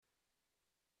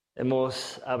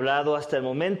Hemos hablado hasta el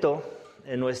momento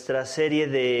en nuestra serie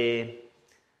de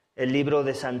el libro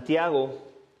de Santiago,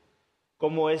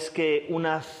 cómo es que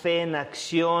una fe en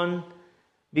acción,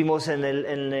 vimos en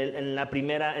el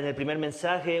primer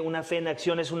mensaje, una fe en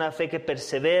acción es una fe que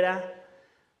persevera.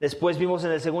 Después vimos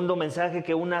en el segundo mensaje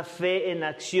que una fe en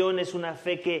acción es una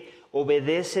fe que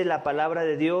obedece la palabra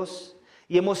de Dios.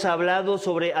 Y hemos hablado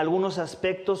sobre algunos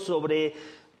aspectos sobre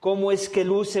cómo es que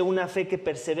luce una fe que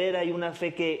persevera y una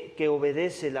fe que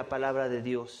obedece la palabra de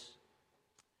Dios.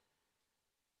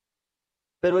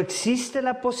 Pero existe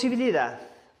la posibilidad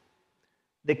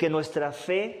de que nuestra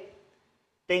fe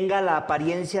tenga la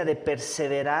apariencia de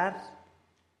perseverar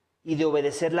y de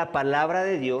obedecer la palabra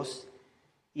de Dios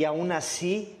y aún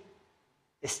así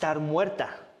estar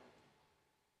muerta.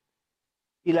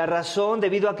 Y la razón,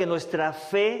 debido a que nuestra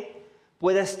fe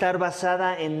pueda estar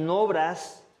basada en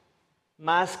obras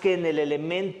más que en el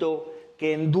elemento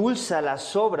que endulza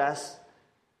las obras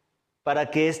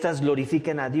para que éstas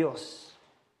glorifiquen a Dios.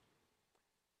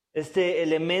 Este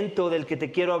elemento del que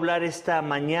te quiero hablar esta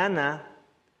mañana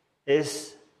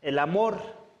es el amor.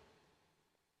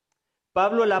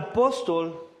 Pablo el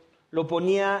apóstol lo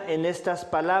ponía en estas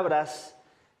palabras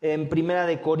en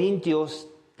 1 Corintios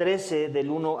 13,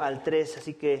 del 1 al 3.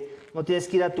 Así que no tienes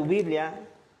que ir a tu Biblia,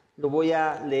 lo voy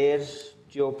a leer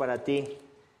yo para ti.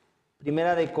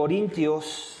 1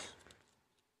 Corintios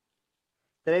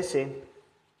 13,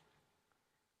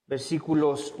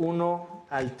 versículos 1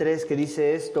 al 3, que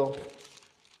dice esto: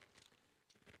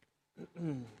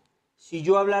 Si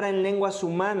yo hablara en lenguas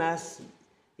humanas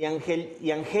y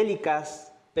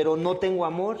angélicas, pero no tengo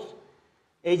amor,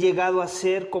 he llegado a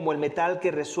ser como el metal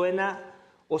que resuena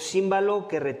o címbalo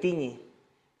que retiñe.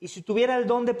 Y si tuviera el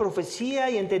don de profecía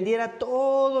y entendiera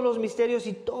todos los misterios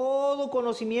y todo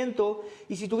conocimiento,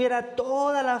 y si tuviera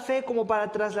toda la fe como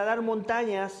para trasladar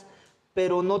montañas,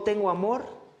 pero no tengo amor,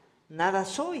 nada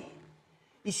soy.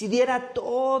 Y si diera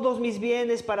todos mis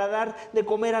bienes para dar de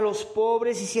comer a los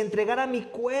pobres, y si entregara mi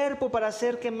cuerpo para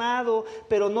ser quemado,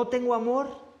 pero no tengo amor,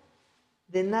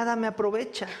 de nada me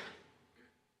aprovecha.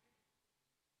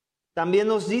 También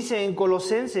nos dice en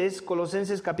Colosenses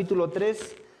capítulo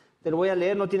 3, te lo voy a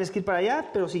leer, no tienes que ir para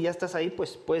allá, pero si ya estás ahí,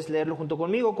 pues puedes leerlo junto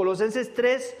conmigo. Colosenses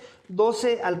 3,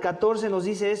 12 al 14 nos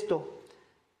dice esto.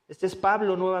 Este es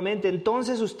Pablo nuevamente.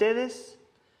 Entonces ustedes,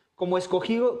 como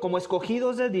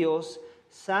escogidos de Dios,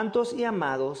 santos y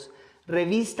amados,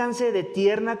 revístanse de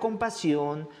tierna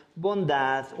compasión,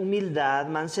 bondad, humildad,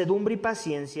 mansedumbre y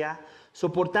paciencia,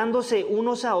 soportándose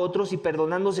unos a otros y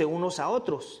perdonándose unos a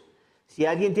otros. Si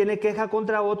alguien tiene queja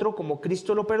contra otro, como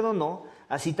Cristo lo perdonó,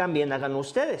 así también hagan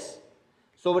ustedes.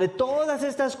 Sobre todas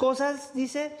estas cosas,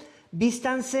 dice,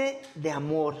 vístanse de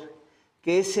amor,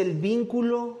 que es el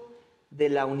vínculo de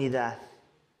la unidad.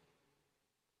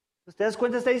 ¿Te das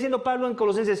cuenta? Está diciendo Pablo en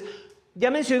Colosenses,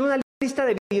 ya mencioné una lista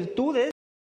de virtudes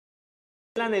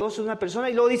de la negocio de una persona,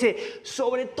 y luego dice,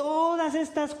 sobre todas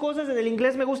estas cosas, en el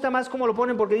inglés me gusta más cómo lo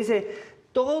ponen, porque dice,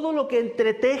 todo lo que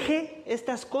entreteje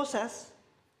estas cosas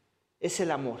es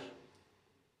el amor.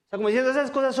 O sea, como diciendo,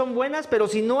 esas cosas son buenas, pero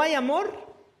si no hay amor,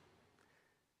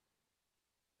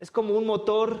 es como un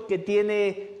motor que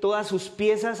tiene todas sus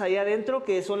piezas ahí adentro,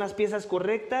 que son las piezas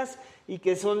correctas y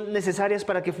que son necesarias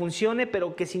para que funcione,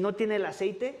 pero que si no tiene el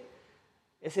aceite,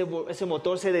 ese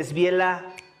motor se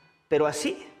desviela, pero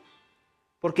así.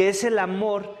 Porque es el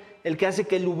amor el que hace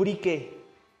que lubrique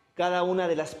cada una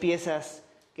de las piezas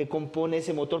que compone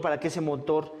ese motor para que ese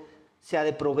motor sea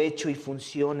de provecho y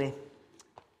funcione.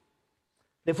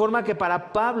 De forma que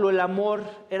para Pablo el amor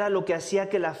era lo que hacía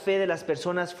que la fe de las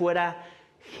personas fuera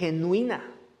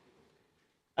genuina.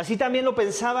 Así también lo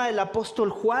pensaba el apóstol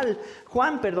Juan,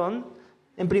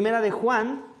 en 1 de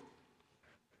Juan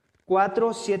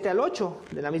 4, 7 al 8.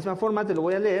 De la misma forma te lo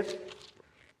voy a leer.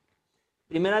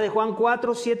 1 de Juan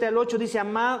 4, 7 al 8 dice,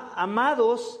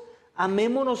 amados,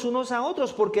 amémonos unos a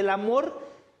otros, porque el amor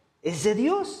es de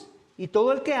Dios. Y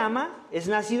todo el que ama es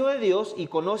nacido de Dios y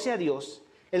conoce a Dios.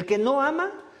 El que no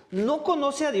ama no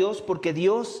conoce a Dios, porque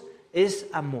Dios es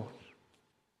amor.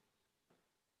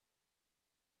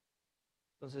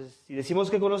 Entonces, si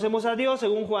decimos que conocemos a Dios,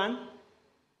 según Juan,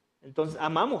 entonces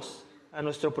amamos a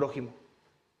nuestro prójimo.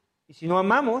 Y si no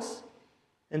amamos,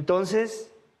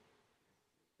 entonces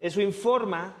eso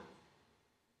informa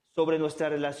sobre nuestra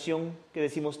relación que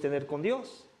decimos tener con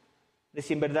Dios, de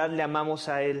si en verdad le amamos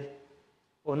a Él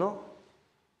o no.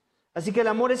 Así que el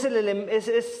amor es el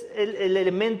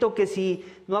elemento que si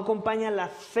no acompaña la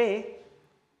fe,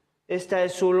 esta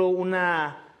es solo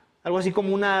algo así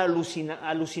como una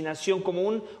alucinación, como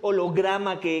un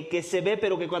holograma que se ve,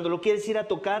 pero que cuando lo quieres ir a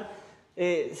tocar,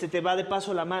 se te va de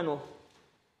paso la mano.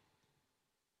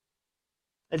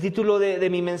 El título de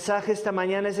mi mensaje esta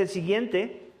mañana es el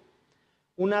siguiente: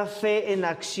 una fe en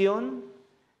acción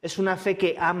es una fe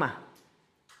que ama.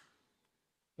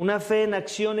 Una fe en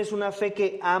acción es una fe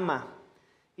que ama.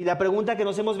 Y la pregunta que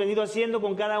nos hemos venido haciendo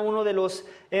con cada uno de los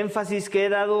énfasis que he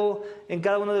dado en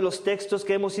cada uno de los textos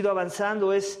que hemos ido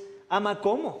avanzando es: ¿ama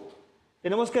cómo?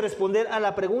 Tenemos que responder a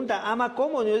la pregunta, ¿ama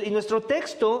cómo? Y nuestro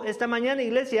texto esta mañana,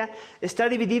 iglesia, está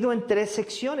dividido en 3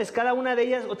 secciones. Cada una de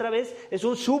ellas, otra vez, es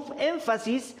un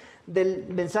subénfasis del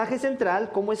mensaje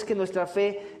central: cómo es que nuestra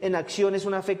fe en acción es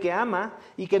una fe que ama,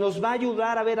 y que nos va a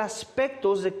ayudar a ver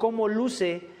aspectos de cómo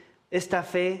luce esta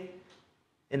fe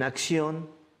en acción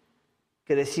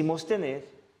que decimos tener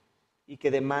y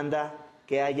que demanda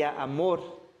que haya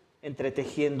amor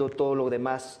entretejiendo todo lo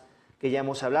demás que ya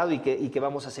hemos hablado y que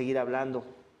vamos a seguir hablando.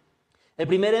 El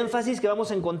primer énfasis que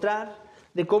vamos a encontrar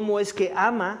de cómo es que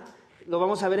ama lo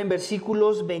vamos a ver en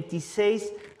versículos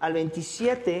 26 al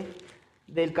 27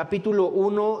 del capítulo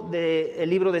 1 del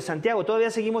libro de Santiago.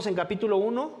 Todavía seguimos en capítulo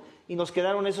 1 y nos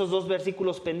quedaron esos 2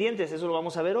 versículos pendientes. Eso lo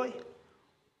vamos a ver hoy.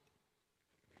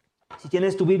 Si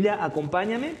tienes tu Biblia,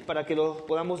 acompáñame para que lo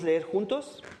podamos leer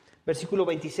juntos. Versículo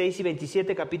 26 y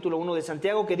 27, capítulo 1 de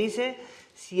Santiago, que dice: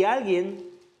 si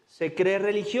alguien se cree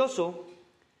religioso,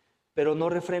 pero no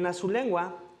refrena su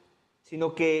lengua,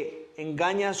 sino que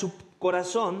engaña a su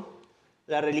corazón,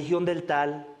 la religión del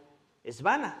tal es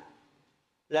vana.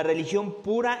 La religión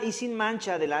pura y sin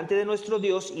mancha delante de nuestro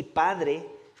Dios y Padre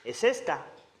es esta: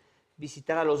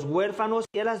 visitar a los huérfanos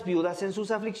y a las viudas en sus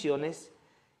aflicciones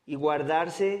y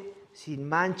guardarse sin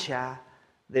mancha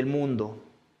del mundo.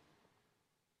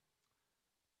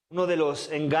 Uno de los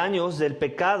engaños del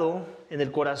pecado en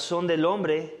el corazón del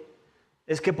hombre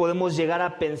es que podemos llegar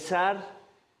a pensar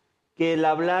que el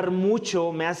hablar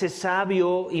mucho me hace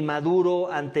sabio y maduro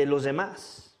ante los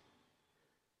demás,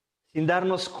 sin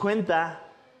darnos cuenta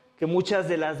que muchas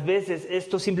de las veces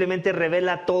esto simplemente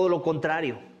revela todo lo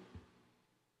contrario.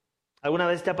 ¿Alguna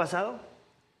vez te ha pasado?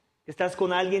 Estás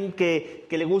con alguien que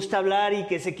le gusta hablar y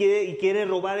que quiere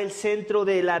robar el centro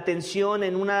de la atención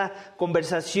en una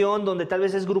conversación donde tal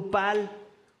vez es grupal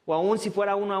o aún si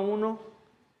fuera uno a uno,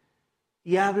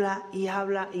 y habla y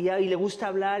le gusta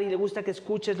hablar y le gusta que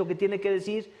escuches lo que tiene que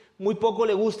decir. Muy poco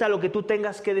le gusta lo que tú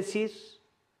tengas que decir.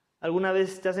 ¿Alguna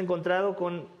vez te has encontrado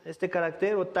con este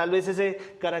carácter o tal vez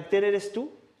ese carácter eres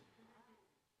tú?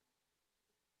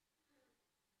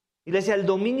 Iglesia, el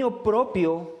dominio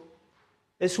propio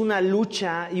es una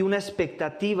lucha y una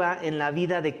expectativa en la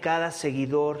vida de cada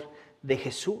seguidor de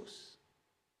Jesús.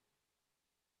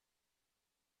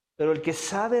 Pero el que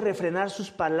sabe refrenar sus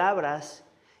palabras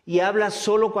y habla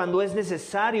solo cuando es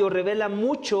necesario, revela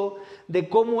mucho de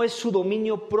cómo es su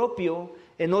dominio propio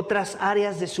en otras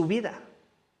áreas de su vida.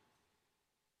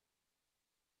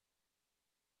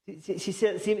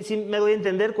 ¿Sí me doy a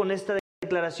entender con esta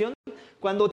declaración?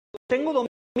 Cuando tengo dominio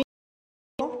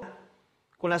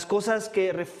con las cosas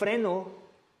que refreno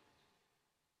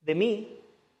de mí,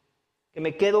 que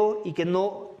me quedo y que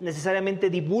no necesariamente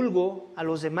divulgo a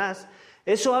los demás,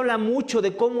 eso habla mucho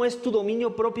de cómo es tu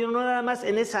dominio propio, no nada más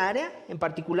en esa área en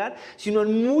particular, sino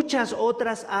en muchas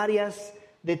otras áreas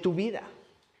de tu vida.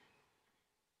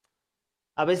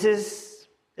 A veces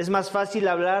es más fácil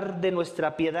hablar de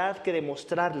nuestra piedad que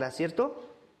demostrarla, ¿cierto?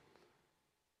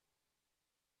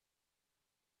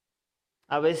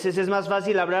 A veces es más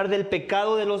fácil hablar del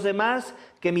pecado de los demás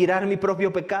que mirar mi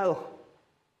propio pecado.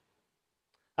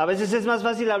 A veces es más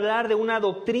fácil hablar de una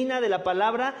doctrina de la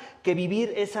palabra que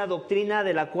vivir esa doctrina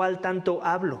de la cual tanto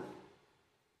hablo.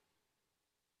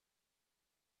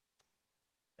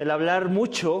 El hablar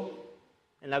mucho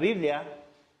en la Biblia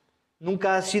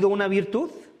nunca ha sido una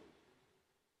virtud.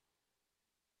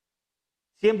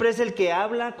 Siempre es el que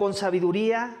habla con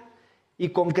sabiduría y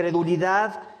con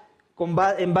credulidad,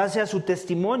 en base a su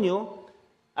testimonio,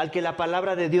 al que la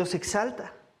palabra de Dios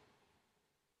exalta.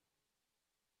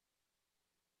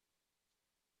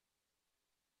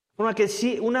 Por que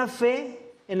sí, una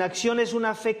fe en acción es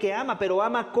una fe que ama, pero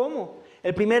ama ¿cómo?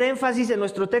 El primer énfasis de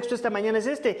nuestro texto esta mañana es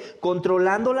este: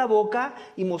 controlando la boca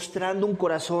y mostrando un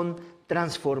corazón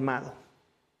transformado.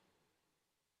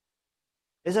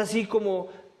 Es así como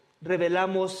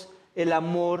revelamos el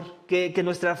amor, que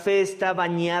nuestra fe está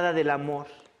bañada del amor,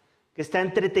 que está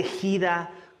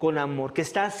entretejida con amor, que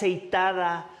está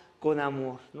aceitada con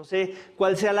amor. No sé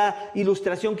cuál sea la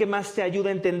ilustración que más te ayude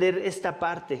a entender esta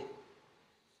parte.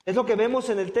 Es lo que vemos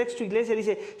en el texto, iglesia.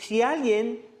 Dice: si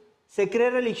alguien se cree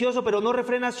religioso pero no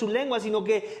refrena su lengua, sino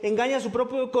que engaña a su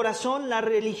propio corazón, la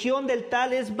religión del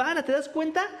tal es vana. ¿Te das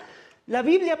cuenta? La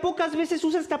Biblia pocas veces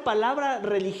usa esta palabra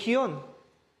religión.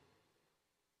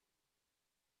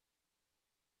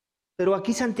 Pero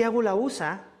aquí Santiago la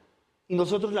usa y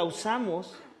nosotros la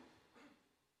usamos.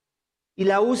 Y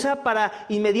la usa para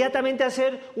inmediatamente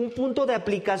hacer un punto de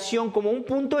aplicación, como un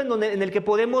punto en el que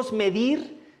podemos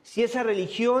medir si esa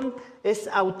religión es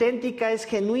auténtica, es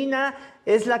genuina,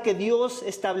 es la que Dios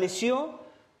estableció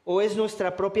o es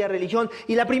nuestra propia religión.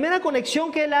 Y la primera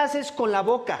conexión que él hace es con la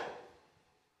boca.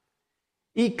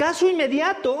 Y caso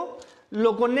inmediato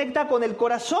lo conecta con el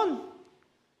corazón.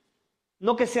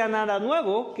 No que sea nada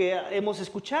nuevo que hemos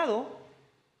escuchado.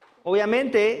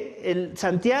 Obviamente,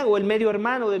 Santiago, el medio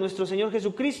hermano de nuestro Señor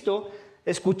Jesucristo,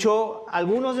 escuchó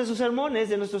algunos de sus sermones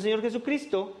de nuestro Señor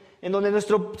Jesucristo, en donde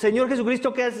nuestro Señor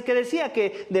Jesucristo que decía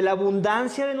que de la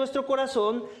abundancia de nuestro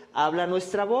corazón habla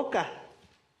nuestra boca.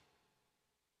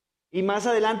 Y más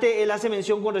adelante él hace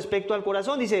mención con respecto al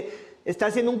corazón. Dice, está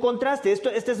haciendo un contraste.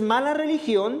 Esta es mala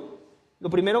religión. Lo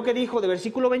primero que dijo de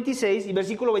versículo 26 y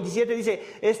versículo 27 dice,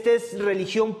 esta es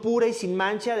religión pura y sin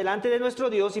mancha delante de nuestro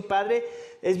Dios y Padre,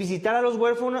 es visitar a los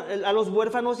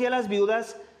huérfanos y a las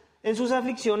viudas en sus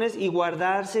aflicciones y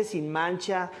guardarse sin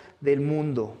mancha del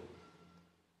mundo.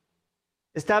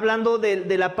 Está hablando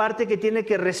de la parte que tiene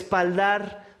que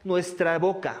respaldar nuestra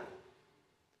boca.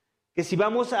 Que si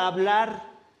vamos a hablar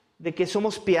de que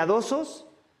somos piadosos,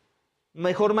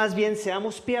 mejor más bien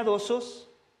seamos piadosos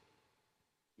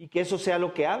y que eso sea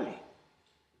lo que hable.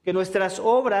 Que nuestras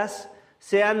obras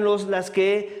sean las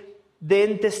que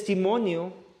den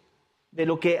testimonio de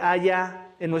lo que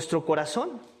haya en nuestro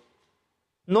corazón.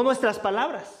 No nuestras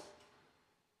palabras,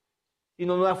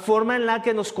 sino la forma en la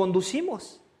que nos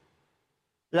conducimos.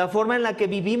 La forma en la que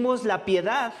vivimos la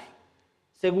piedad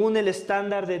según el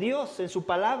estándar de Dios en su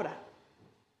palabra.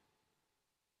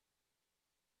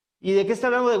 ¿Y de qué está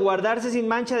hablando? De guardarse sin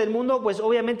mancha del mundo. Pues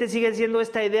obviamente sigue siendo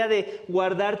esta idea de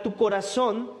guardar tu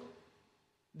corazón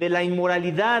de la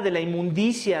inmoralidad, de la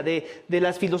inmundicia, de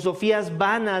las filosofías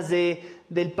vanas,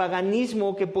 del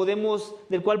paganismo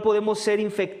del cual podemos ser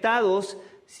infectados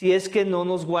si es que no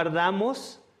nos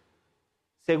guardamos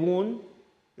según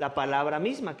la palabra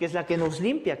misma, que es la que nos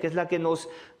limpia, que es la que nos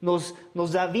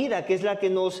da vida, que es la que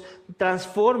nos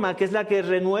transforma, que es la que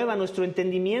renueva nuestro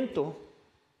entendimiento,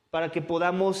 para que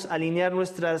podamos alinear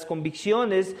nuestras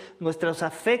convicciones, nuestros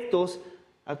afectos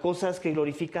a cosas que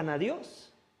glorifican a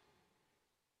Dios.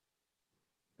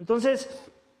 Entonces,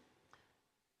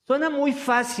 suena muy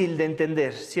fácil de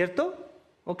entender, ¿cierto?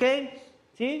 ¿Ok?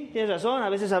 Sí, tienes razón, a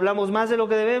veces hablamos más de lo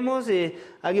que debemos.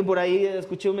 Alguien por ahí,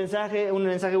 escuché una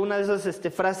de esas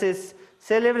frases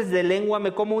célebres de lengua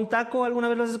me como un taco, ¿alguna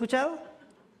vez lo has escuchado?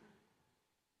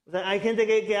 O sea, hay gente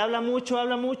que habla mucho,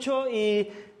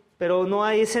 pero no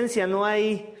hay esencia, no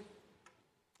hay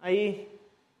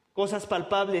cosas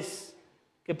palpables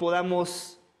que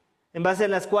podamos, en base a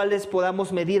las cuales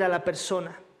podamos medir a la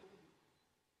persona.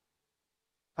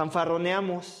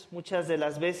 Fanfarroneamos muchas de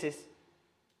las veces.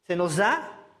 Se nos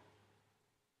da.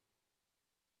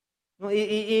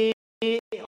 Y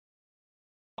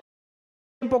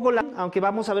un poco, aunque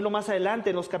vamos a verlo más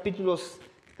adelante en los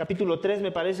capítulo 3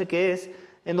 me parece que es,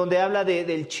 en donde habla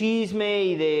del chisme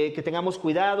y de que tengamos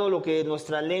cuidado, lo que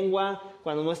nuestra lengua,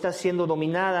 cuando no está siendo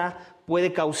dominada,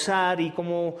 puede causar y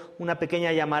cómo una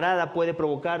pequeña llamarada puede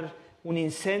provocar un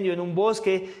incendio en un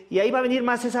bosque. Y ahí va a venir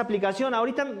más esa aplicación.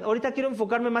 Ahorita quiero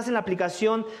enfocarme más en la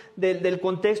aplicación del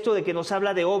contexto de que nos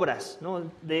habla de obras,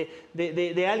 ¿no?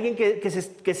 De alguien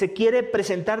que se quiere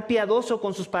presentar piadoso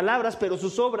con sus palabras, pero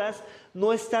sus obras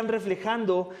no están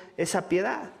reflejando esa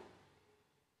piedad.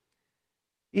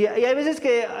 Y hay veces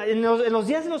que en los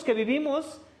días en los que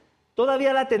vivimos,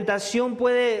 todavía la tentación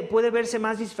puede verse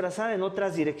más disfrazada en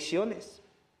otras direcciones.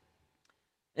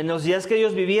 En los días que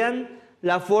ellos vivían,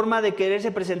 la forma de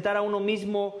quererse presentar a uno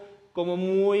mismo como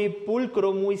muy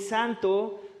pulcro, muy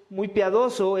santo, muy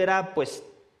piadoso, era pues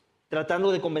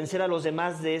tratando de convencer a los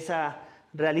demás de esa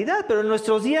realidad. Pero en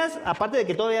nuestros días, aparte de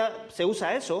que todavía se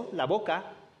usa eso, la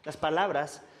boca, las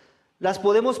palabras, las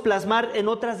podemos plasmar en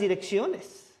otras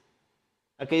direcciones.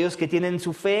 Aquellos que tienen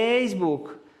su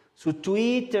Facebook, su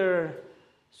Twitter,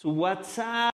 su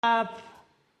WhatsApp.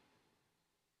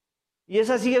 Y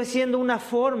esa sigue siendo una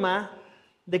forma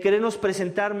de querernos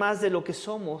presentar más de lo que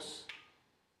somos,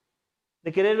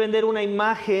 de querer vender una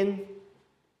imagen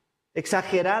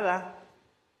exagerada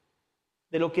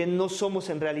de lo que no somos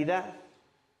en realidad.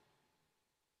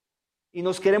 Y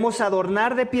nos queremos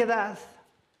adornar de piedad.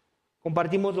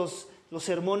 Compartimos los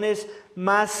sermones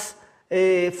más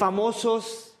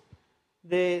famosos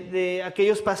de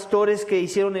aquellos pastores que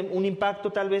hicieron un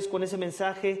impacto tal vez con ese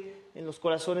mensaje en los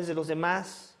corazones de los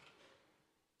demás.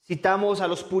 Citamos a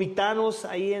los puritanos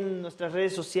ahí en nuestras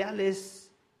redes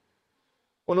sociales.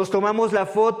 O nos tomamos la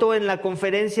foto en la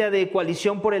conferencia de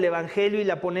Coalición por el Evangelio y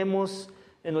la ponemos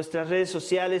en nuestras redes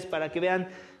sociales para que vean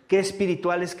qué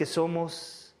espirituales que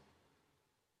somos.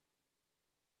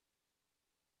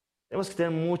 Tenemos que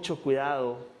tener mucho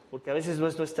cuidado, porque a veces no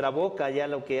es nuestra boca ya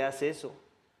lo que hace eso.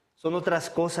 Son otras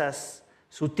cosas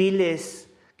sutiles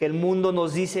que el mundo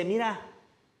nos dice, mira,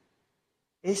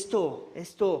 esto,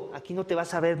 aquí no te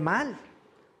vas a ver mal.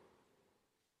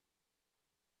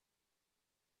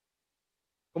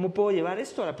 ¿Cómo puedo llevar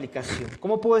esto a la aplicación?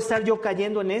 ¿Cómo puedo estar yo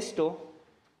cayendo en esto?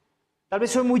 Tal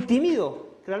vez soy muy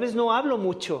tímido, tal vez no hablo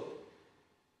mucho,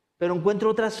 pero encuentro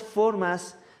otras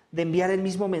formas de enviar el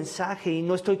mismo mensaje y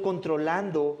no estoy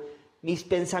controlando mis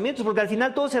pensamientos, porque al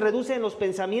final todo se reduce en los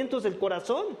pensamientos del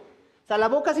corazón. O sea, la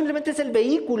boca simplemente es el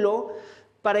vehículo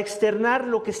para externar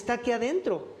lo que está aquí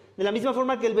adentro. De la misma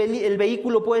forma que el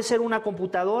vehículo puede ser una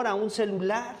computadora, un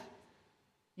celular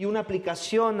y una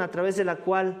aplicación a través de la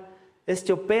cual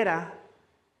este opera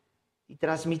y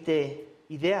transmite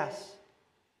ideas.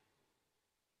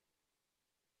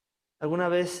 ¿Alguna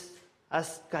vez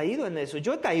has caído en eso?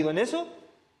 Yo he caído en eso.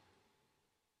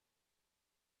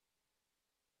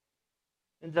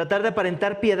 En tratar de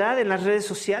aparentar piedad en las redes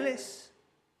sociales.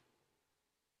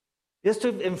 Yo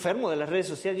estoy enfermo de las redes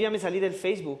sociales. Yo ya me salí del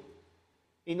Facebook.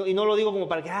 Y no lo digo como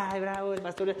para que, ay, bravo, el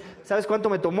pastor. ¿Sabes cuánto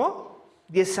me tomó?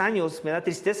 10 años, me da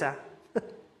tristeza.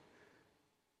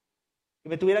 Que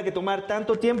me tuviera que tomar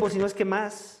tanto tiempo, si no es que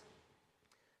más,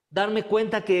 darme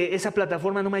cuenta que esa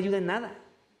plataforma no me ayuda en nada.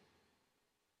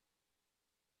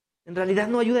 En realidad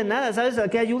no ayuda en nada. ¿Sabes a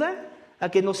qué ayuda? A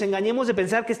que nos engañemos de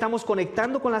pensar que estamos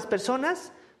conectando con las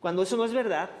personas cuando eso no es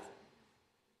verdad.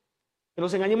 Que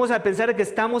nos engañemos a pensar que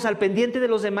estamos al pendiente de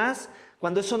los demás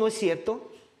cuando eso no es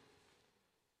cierto.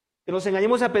 Que nos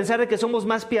engañemos a pensar de que somos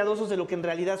más piadosos de lo que en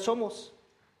realidad somos.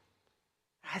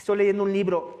 Estoy leyendo un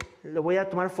libro, le voy a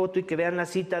tomar foto y que vean la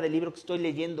cita del libro que estoy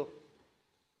leyendo.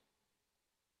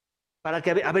 Para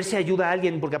que a ver si ayuda a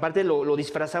alguien, porque aparte lo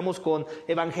disfrazamos con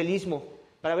evangelismo,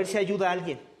 para ver si ayuda a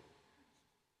alguien.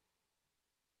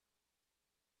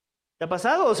 ¿Te ha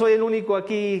pasado o soy el único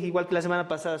aquí, igual que la semana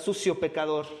pasada, sucio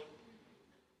pecador?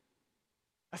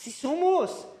 Así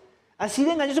somos, así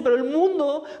de engañoso, pero el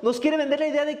mundo nos quiere vender la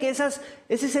idea de que ese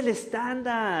es el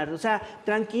estándar. O sea,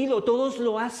 tranquilo, todos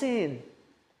lo hacen.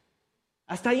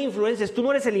 Hasta hay influencers, tú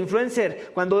no eres el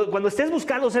influencer. Cuando estés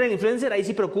buscando ser el influencer, ahí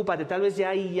sí preocúpate, tal vez ya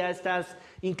ahí ya estás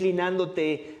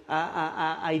inclinándote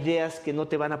a ideas que no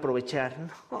te van a aprovechar.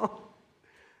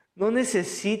 No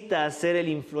necesitas ser el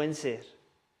influencer.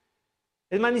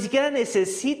 Es más, ni siquiera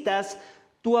necesitas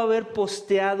tú haber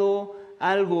posteado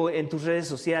algo en tus redes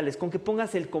sociales. Con que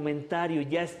pongas el comentario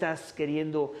ya estás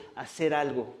queriendo hacer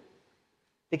algo.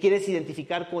 Te quieres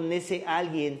identificar con ese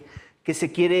alguien que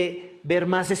se quiere ver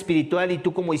más espiritual y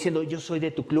tú como diciendo, yo soy de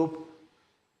tu club.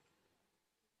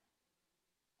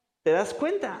 ¿Te das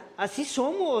cuenta? Así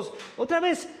somos. Otra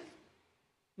vez,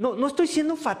 no estoy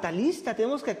siendo fatalista,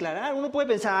 tenemos que aclarar. Uno puede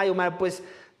pensar, ay Omar, pues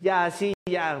ya, sí,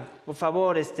 ya, por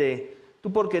favor,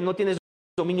 tú porque no tienes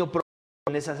dominio propio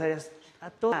en esas áreas.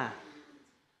 A toda.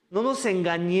 No nos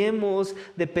engañemos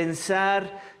de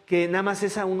pensar que nada más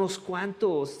es a unos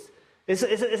cuantos.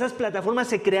 Esas plataformas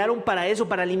se crearon para eso,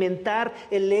 para alimentar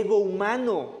el ego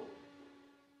humano.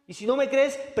 Y si no me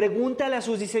crees, pregúntale a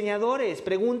sus diseñadores,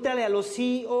 pregúntale a los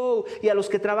CEO y a los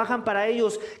que trabajan para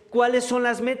ellos cuáles son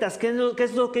las metas, qué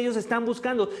es lo que ellos están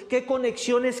buscando, qué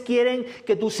conexiones quieren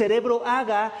que tu cerebro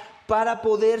haga para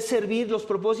poder servir los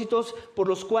propósitos por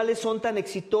los cuales son tan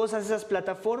exitosas esas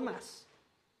plataformas.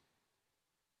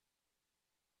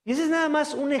 Y ese es nada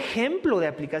más un ejemplo de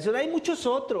aplicación, hay muchos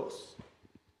otros.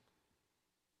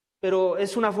 Pero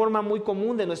es una forma muy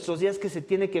común de nuestros días que se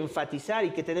tiene que enfatizar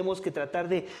y que tenemos que tratar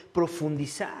de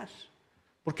profundizar,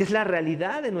 porque es la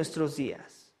realidad de nuestros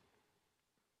días.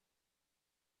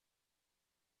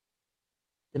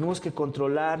 Tenemos que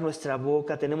controlar nuestra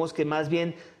boca, tenemos que más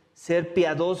bien ser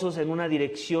piadosos en una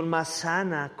dirección más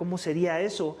sana. ¿Cómo sería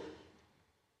eso?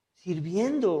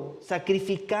 Sirviendo,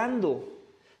 sacrificando.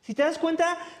 Si te das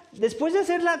cuenta, después de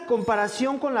hacer la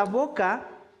comparación con la boca,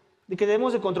 de que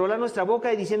debemos de controlar nuestra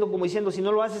boca y como diciendo, si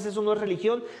no lo haces, eso no es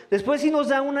religión. Después sí nos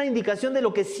da una indicación de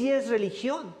lo que sí es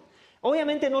religión.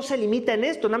 Obviamente no se limita en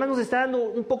esto, nada más nos está dando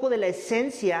un poco de la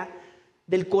esencia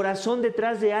del corazón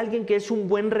detrás de alguien que es un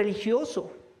buen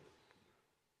religioso.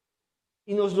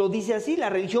 Y nos lo dice así, la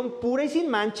religión pura y sin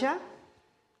mancha,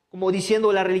 como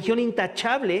diciendo la religión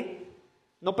intachable,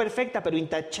 no perfecta, pero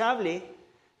intachable,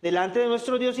 delante de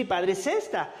nuestro Dios y Padre es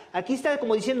esta. Aquí está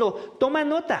como diciendo, toma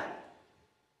nota.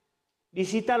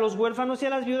 Visita a los huérfanos y a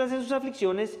las viudas en sus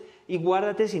aflicciones y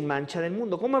guárdate sin mancha del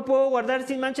mundo. ¿Cómo me puedo guardar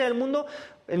sin mancha del mundo?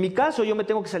 En mi caso, yo me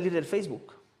tengo que salir del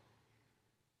Facebook.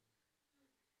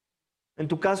 En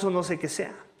tu caso, no sé qué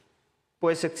sea.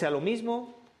 Puede ser que sea lo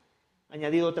mismo,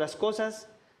 añadido otras cosas.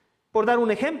 Por dar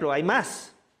un ejemplo, hay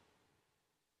más.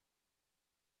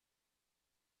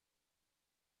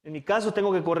 En mi caso,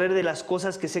 tengo que correr de las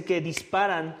cosas que sé que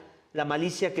disparan la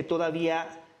malicia que todavía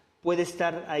puede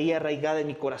estar ahí arraigada en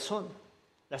mi corazón.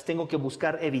 Las tengo que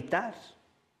buscar evitar.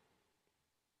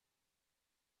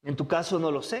 En tu caso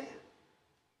no lo sé.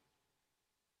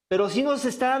 Pero sí nos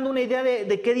está dando una idea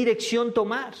de qué dirección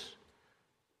tomar.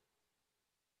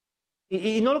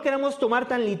 Y no lo queremos tomar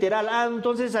tan literal.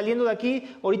 Entonces saliendo de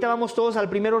aquí, ahorita vamos todos al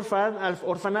primer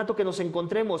orfanato que nos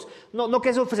encontremos. No que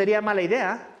eso sería mala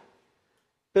idea,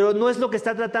 pero no es lo que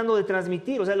está tratando de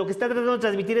transmitir. O sea, lo que está tratando de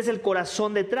transmitir es el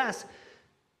corazón detrás.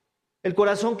 El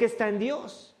corazón que está en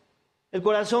Dios. El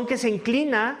corazón que se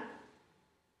inclina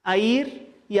a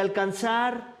ir y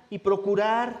alcanzar y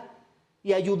procurar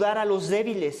y ayudar a los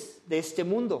débiles de este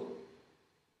mundo.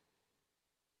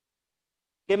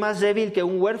 ¿Qué más débil que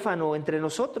un huérfano entre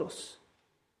nosotros?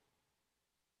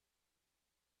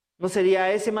 ¿No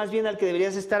sería ese más bien al que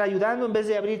deberías estar ayudando en vez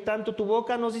de abrir tanto tu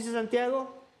boca, nos dice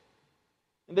Santiago?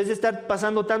 En vez de estar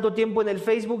pasando tanto tiempo en el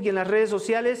Facebook y en las redes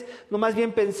sociales, no más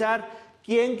bien pensar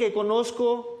quién que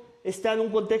conozco está en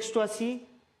un contexto así.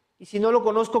 Y si no lo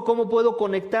conozco, ¿cómo puedo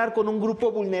conectar con un grupo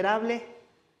vulnerable?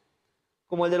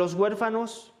 Como el de los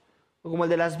huérfanos o como el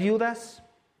de las viudas.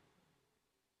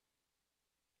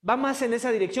 Va más en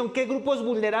esa dirección. ¿Qué grupos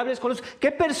vulnerables conozco?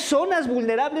 ¿Qué personas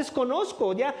vulnerables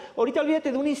conozco? Ya, ahorita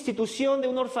olvídate de una institución, de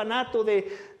un orfanato,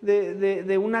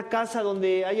 de una casa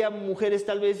donde haya mujeres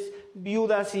tal vez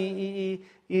viudas y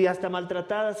hasta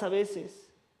maltratadas a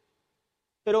veces.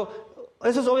 Pero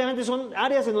esos obviamente son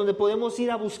áreas en donde podemos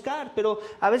ir a buscar, pero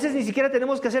a veces ni siquiera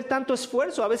tenemos que hacer tanto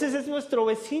esfuerzo. A veces es nuestro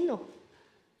vecino,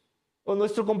 o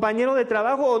nuestro compañero de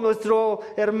trabajo, o nuestro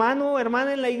hermano o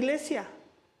hermana en la iglesia,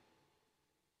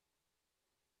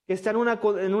 que está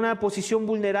en una posición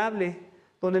vulnerable,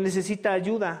 donde necesita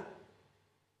ayuda.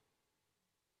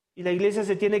 Y la iglesia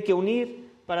se tiene que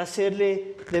unir para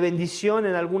hacerle de bendición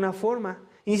en alguna forma.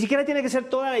 Y ni siquiera tiene que ser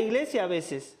toda la iglesia a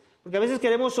veces, porque a veces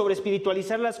queremos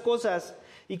sobreespiritualizar las cosas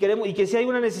y que si hay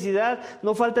una necesidad,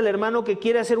 no falta el hermano que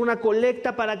quiere hacer una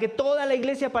colecta para que toda la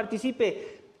iglesia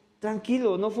participe.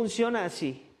 Tranquilo, no funciona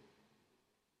así.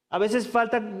 A veces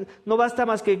no basta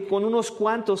más que con unos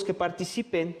cuantos que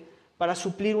participen para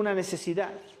suplir una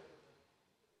necesidad.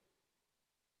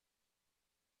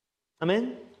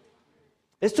 Amén.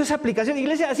 Esto es aplicación.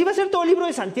 Iglesia, así va a ser todo el libro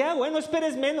de Santiago, no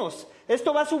esperes menos.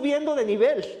 Esto va subiendo de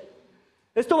nivel.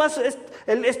 Esto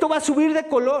va a subir de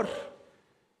color.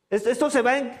 Esto se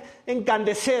va a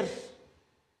encandecer.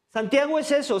 Santiago es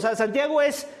eso. O sea, Santiago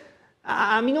es,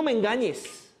 a mí no me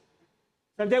engañes.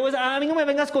 Santiago es, a mí no me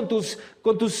vengas con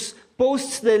tus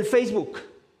posts del Facebook.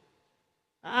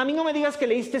 A mí no me digas que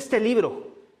leíste este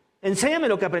libro. Enséñame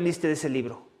lo que aprendiste de ese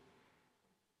libro.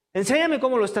 Enséñame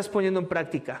cómo lo estás poniendo en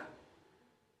práctica.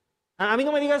 A mí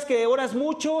no me digas que oras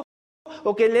mucho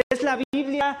o que lees la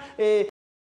Biblia,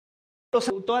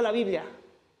 toda la Biblia.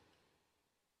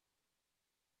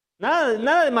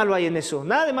 Nada de malo hay en eso,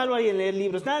 nada de malo hay en leer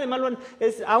libros, nada de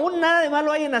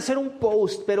malo hay en hacer un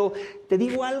post, pero te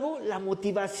digo algo, la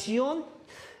motivación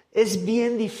es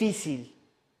bien difícil.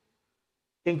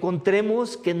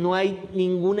 Encontremos que no hay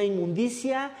ninguna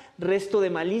inmundicia, resto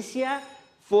de malicia,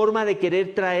 forma de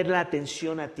querer traer la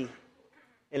atención a ti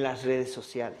en las redes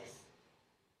sociales.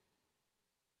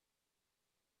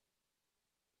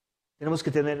 Tenemos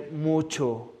que tener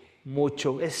mucho,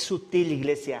 es sutil,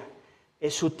 iglesia,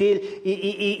 es sutil.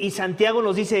 Y Santiago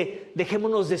nos dice,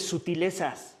 dejémonos de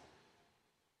sutilezas.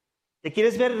 ¿Te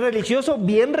quieres ver religioso,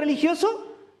 bien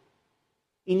religioso?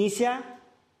 Inicia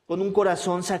con un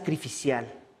corazón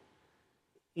sacrificial.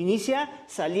 Inicia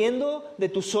saliendo de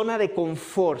tu zona de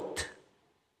confort.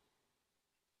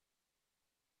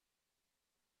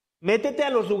 Métete a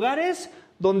los lugares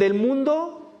donde el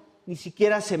mundo ni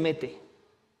siquiera se mete.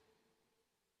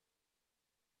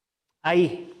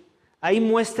 Ahí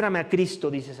muéstrame a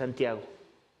Cristo, dice Santiago.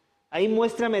 Ahí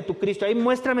muéstrame a tu Cristo, ahí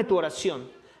muéstrame tu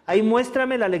oración, ahí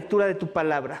muéstrame la lectura de tu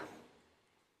palabra.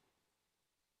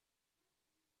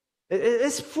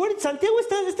 Es fuerte. Santiago,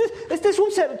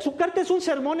 su carta es un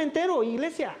sermón entero,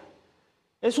 iglesia.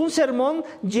 Es un sermón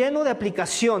lleno de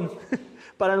aplicación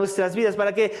para nuestras vidas,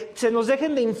 para que se nos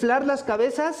dejen de inflar las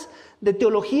cabezas de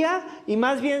teología y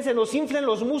más bien se nos inflen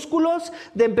los músculos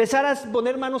de empezar a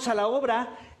poner manos a la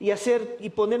obra y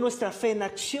poner nuestra fe en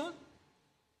acción.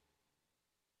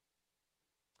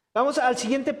 Vamos al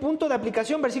siguiente punto de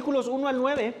aplicación, versículos 1 al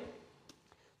 9,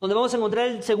 donde vamos a encontrar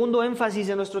el segundo énfasis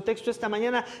de nuestro texto esta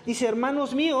mañana. Dice: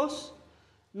 hermanos míos,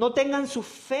 no tengan su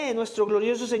fe en nuestro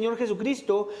glorioso Señor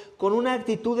Jesucristo con una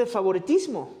actitud de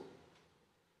favoritismo.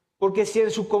 Porque si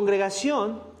en su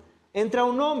congregación entra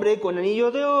un hombre con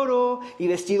anillo de oro y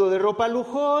vestido de ropa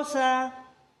lujosa,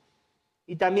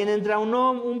 y también entra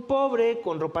un pobre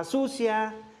con ropa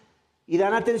sucia, y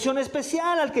dan atención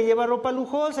especial al que lleva ropa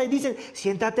lujosa y dicen: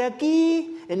 siéntate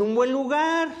aquí, en un buen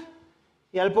lugar.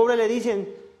 Y al pobre le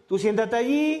dicen: tú siéntate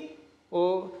allí,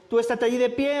 o tú estate allí de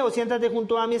pie, o siéntate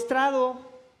junto a mi estrado.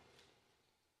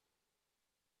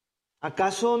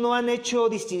 ¿Acaso no han hecho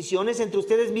distinciones entre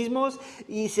ustedes mismos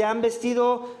y se han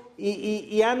vestido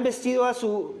entre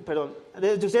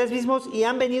ustedes mismos y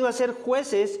han venido a ser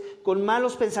jueces con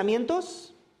malos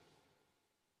pensamientos?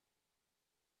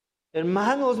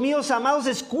 Hermanos míos amados,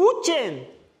 escuchen.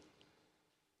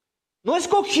 ¿No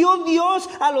escogió Dios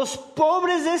a los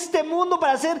pobres de este mundo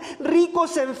para ser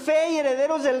ricos en fe y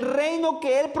herederos del reino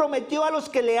que Él prometió a los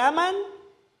que le aman?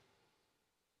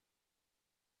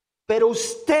 Pero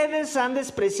ustedes han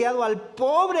despreciado al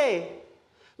pobre.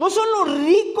 ¿No son los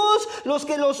ricos los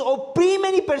que los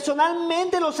oprimen y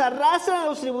personalmente los arrastran a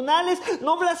los tribunales?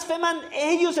 ¿No blasfeman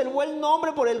ellos el buen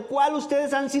nombre por el cual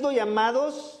ustedes han sido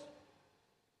llamados?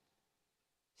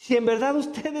 Si en verdad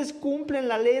ustedes cumplen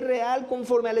la ley real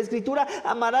conforme a la Escritura,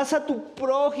 amarás a tu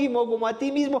prójimo como a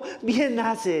ti mismo, bien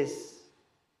haces.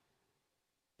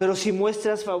 Pero si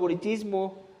muestras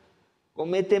favoritismo,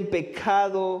 cometen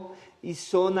pecado y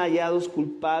son hallados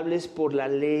culpables por la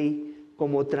ley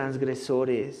como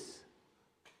transgresores.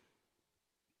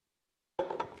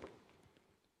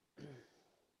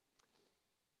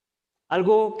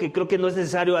 Algo que creo que no es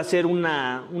necesario hacer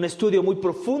un estudio muy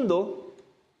profundo.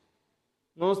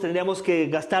 No nos tendríamos que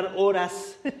gastar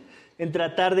horas en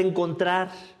tratar de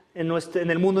encontrar en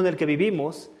el mundo en el que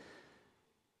vivimos.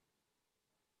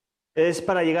 Es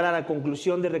para llegar a la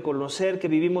conclusión de reconocer que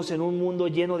vivimos en un mundo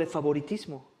lleno de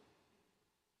favoritismo.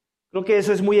 Creo que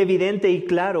eso es muy evidente y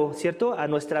claro, ¿cierto? A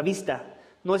nuestra vista.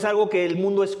 No es algo que el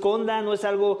mundo esconda, no es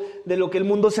algo de lo que el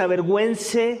mundo se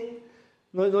avergüence,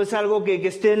 no es algo que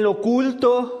esté en lo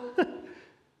oculto.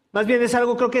 Más bien es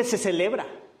algo, creo que se celebra.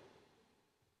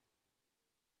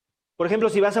 Por ejemplo,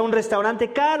 si vas a un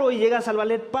restaurante caro y llegas al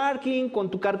valet parking con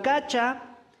tu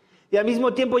carcacha y al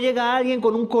mismo tiempo llega alguien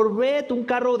con un Corvette, un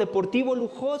carro deportivo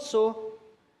lujoso,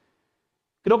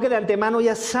 creo que de antemano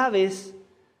ya sabes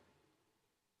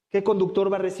qué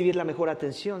conductor va a recibir la mejor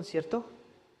atención, ¿cierto?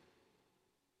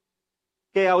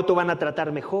 ¿Qué auto van a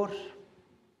tratar mejor?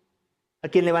 ¿A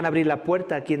quién le van a abrir la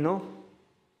puerta? ¿A quién no?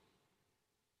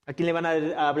 ¿A quién le van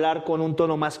a hablar con un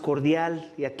tono más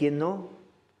cordial y a quién no?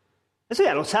 Eso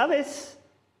ya lo sabes.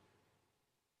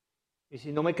 Y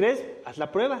si no me crees, haz la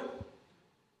prueba.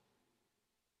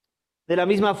 De la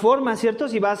misma forma, ¿cierto?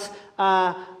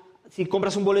 Si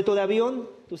compras un boleto de avión,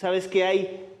 tú sabes que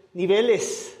hay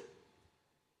niveles.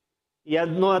 Y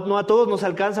no a todos nos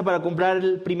alcanza para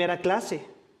comprar primera clase.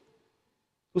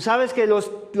 Tú sabes que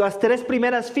las 3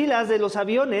 primeras filas de los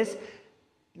aviones,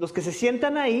 los que se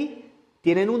sientan ahí,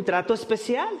 tienen un trato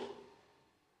especial.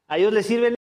 A ellos les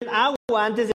sirven agua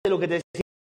antes de lo que te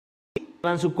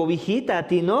sirvan su cobijita, a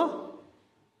ti no.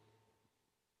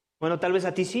 Bueno, tal vez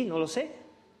a ti sí, no lo sé.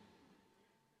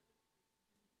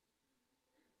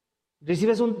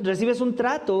 Recibes un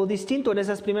trato distinto en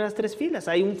esas primeras 3 filas.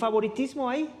 Hay un favoritismo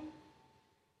ahí.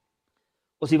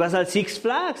 O si vas al Six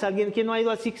Flags, ¿quién no ha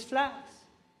ido al Six Flags?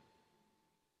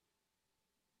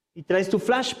 Y traes tu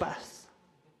Flash Pass.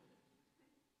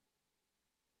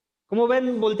 ¿Cómo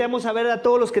ven? Volteamos a ver a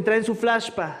todos los que traen su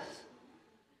Flash Pass.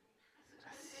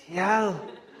 Desgraciado.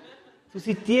 Tú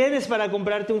sí tienes para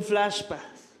comprarte un Flash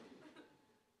Pass.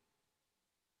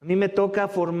 A mí me toca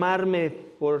formarme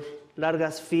por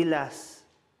largas filas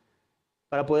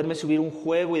para poderme subir un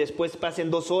juego y después pasen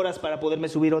 2 horas para poderme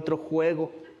subir otro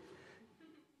juego.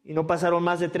 Y no pasaron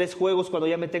más de 3 juegos cuando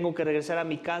ya me tengo que regresar a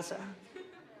mi casa.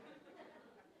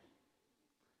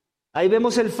 Ahí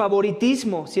vemos el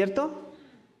favoritismo, ¿cierto?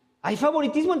 Hay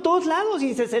favoritismo en todos lados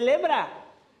y se celebra.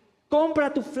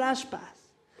 Compra tu Flash Pass.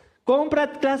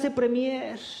 Compra clase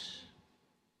Premier.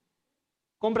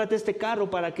 Cómprate este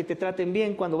carro para que te traten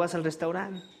bien cuando vas al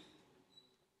restaurante.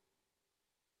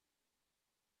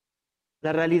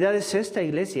 La realidad es esta,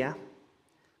 iglesia,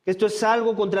 que esto es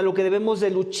algo contra lo que debemos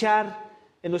de luchar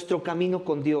en nuestro camino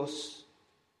con Dios,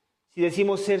 si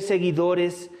decimos ser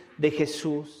seguidores de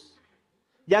Jesús,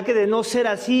 ya que de no ser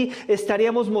así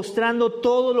estaríamos mostrando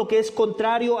todo lo que es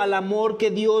contrario al amor que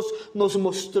Dios nos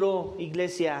mostró,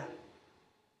 iglesia.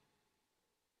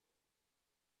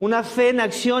 Una fe en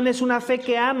acción es una fe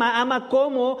que ama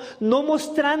como, no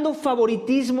mostrando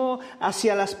favoritismo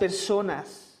hacia las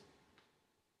personas.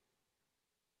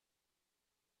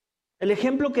 El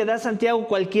ejemplo que da Santiago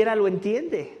cualquiera lo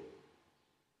entiende.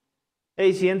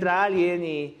 Hey, si entra alguien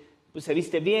y pues, se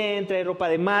viste bien, trae ropa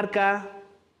de marca,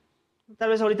 tal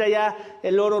vez ahorita ya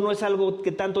el oro no es algo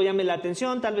que tanto llame la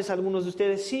atención, tal vez algunos de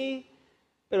ustedes sí,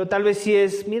 pero tal vez sí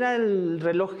es, mira el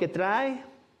reloj que trae,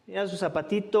 mira sus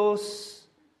zapatitos.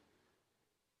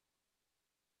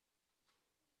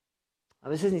 A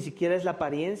veces ni siquiera es la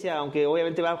apariencia, aunque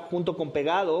obviamente va junto con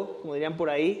pegado, como dirían por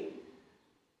ahí.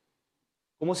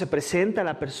 ¿Cómo se presenta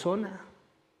la persona?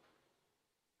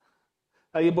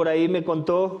 Alguien por ahí me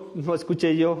contó, no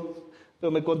escuché yo,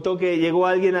 pero me contó que llegó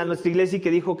alguien a nuestra iglesia y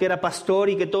que dijo que era pastor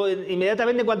y que todo,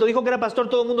 inmediatamente cuando dijo que era pastor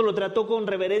todo el mundo lo trató con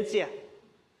reverencia.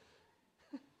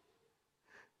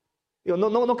 Digo,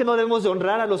 no que no debemos de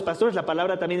honrar a los pastores, la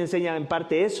palabra también enseña en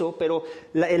parte eso, pero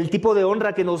el tipo de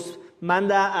honra que nos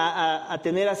manda a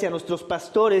tener hacia nuestros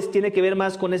pastores tiene que ver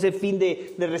más con ese fin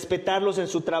de respetarlos en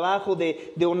su trabajo,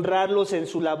 de honrarlos en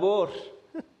su labor.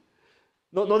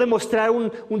 No demostrar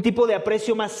un tipo de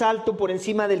aprecio más alto por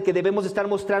encima del que debemos estar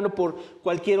mostrando por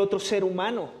cualquier otro ser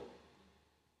humano.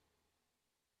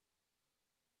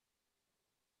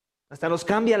 Hasta nos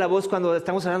cambia la voz cuando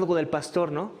estamos hablando con el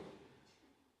pastor, ¿no?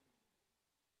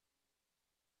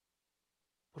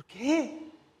 ¿Por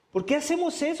qué? ¿Por qué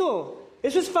hacemos eso?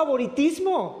 Eso es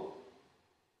favoritismo.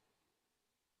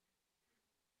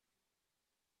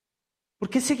 ¿Por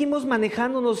qué seguimos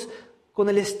manejándonos con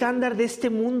el estándar de este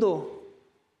mundo?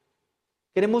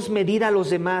 Queremos medir a los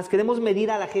demás, queremos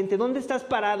medir a la gente. ¿Dónde estás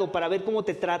parado para ver cómo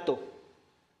te trato?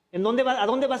 ¿A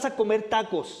dónde vas a comer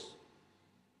tacos?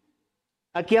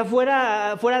 ¿Aquí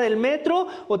afuera del metro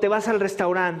o te vas al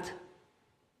restaurante?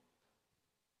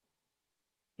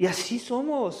 Y así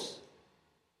somos.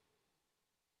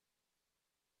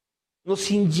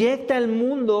 Nos inyecta el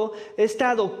mundo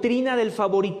esta doctrina del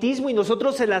favoritismo y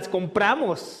nosotros se las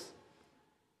compramos.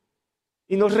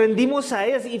 Y nos rendimos a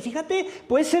ellas. Y fíjate,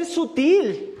 puede ser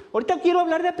sutil. Ahorita quiero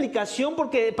hablar de aplicación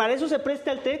porque para eso se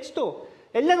presta el texto.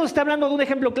 Él ya nos está hablando de un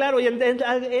ejemplo claro. Y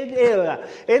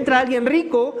entra alguien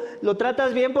rico, lo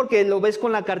tratas bien porque lo ves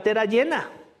con la cartera llena.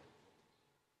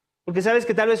 Porque sabes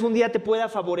que tal vez un día te pueda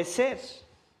favorecer.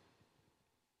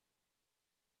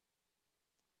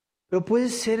 Pero puede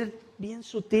ser bien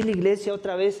sutil, iglesia,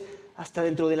 otra vez, hasta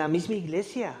dentro de la misma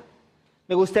iglesia.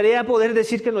 Me gustaría poder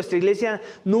decir que nuestra iglesia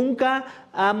nunca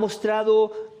ha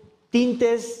mostrado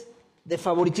tintes de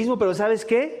favoritismo, pero ¿sabes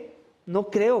qué? No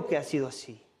creo que ha sido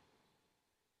así.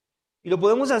 Y lo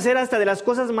podemos hacer hasta de las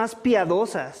cosas más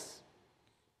piadosas.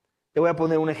 Te voy a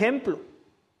poner un ejemplo.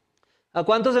 ¿A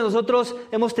cuántos de nosotros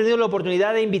hemos tenido la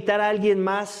oportunidad de invitar a alguien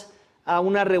más a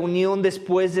una reunión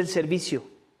después del servicio?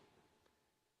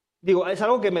 Digo, es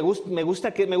algo que me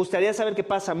gustaría saber que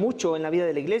pasa mucho en la vida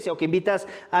de la iglesia, o que invitas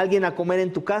a alguien a comer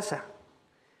en tu casa.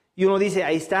 Y uno dice,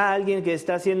 ahí está alguien que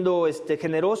está siendo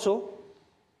generoso,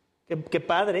 qué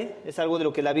padre, es algo de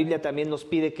lo que la Biblia también nos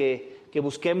pide que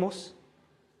busquemos.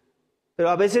 Pero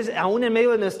a veces, aún en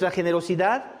medio de nuestra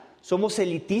generosidad, somos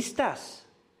elitistas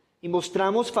y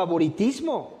mostramos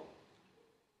favoritismo.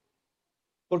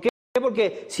 ¿Por qué?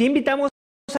 Porque si invitamos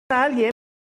a alguien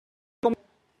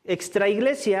extra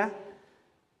iglesia,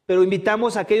 pero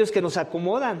invitamos a aquellos que nos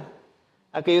acomodan,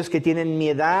 aquellos que tienen mi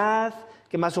edad,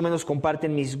 que más o menos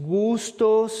comparten mis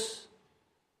gustos.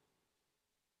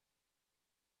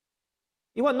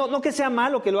 Igual, no que sea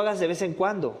malo que lo hagas de vez en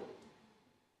cuando,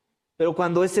 pero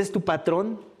cuando ese es tu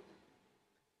patrón,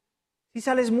 sí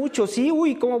sales mucho, sí,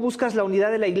 cómo buscas la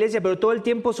unidad de la iglesia, pero todo el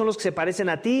tiempo son los que se parecen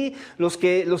a ti, los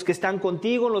que están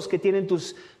contigo, los que tienen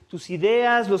tus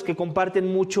ideas, los que comparten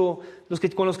mucho,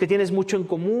 con los que tienes mucho en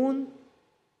común.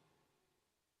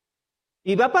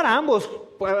 Y va para ambos,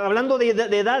 hablando de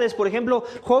edades, por ejemplo,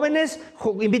 jóvenes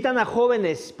invitan a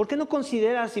jóvenes. ¿Por qué no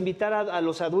consideras invitar a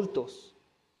los adultos?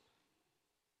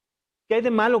 ¿Qué hay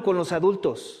de malo con los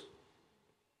adultos?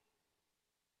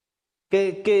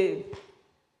 ¿Qué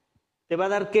te va a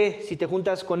dar qué si te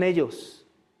juntas con ellos?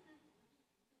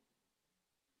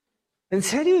 ¿En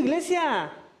serio,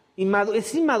 iglesia?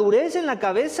 Es inmadurez en la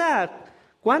cabeza.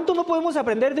 ¿Cuánto no podemos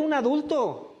aprender de un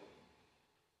adulto?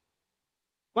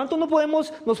 ¿Cuánto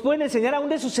nos pueden enseñar aún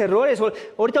de sus errores?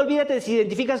 Ahorita olvídate si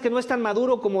identificas que no es tan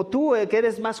maduro como tú, que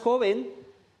eres más joven,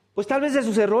 pues tal vez de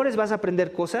sus errores vas a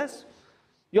aprender cosas.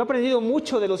 Yo he aprendido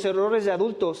mucho de los errores de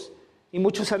adultos y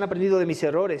muchos han aprendido de mis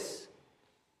errores.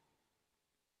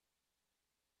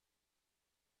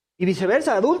 Y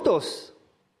viceversa, adultos,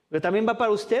 pero también va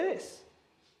para ustedes.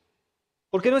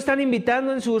 ¿Por qué no están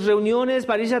invitando en sus reuniones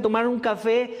para irse a tomar un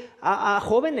café a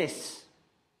jóvenes?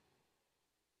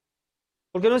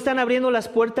 ¿Por qué no están abriendo las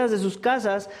puertas de sus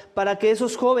casas para que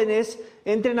esos jóvenes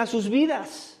entren a sus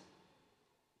vidas?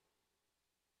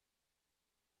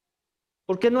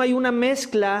 ¿Por qué no hay una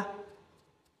mezcla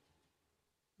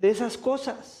de esas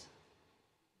cosas?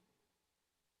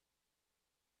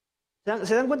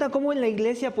 ¿Se dan cuenta cómo en la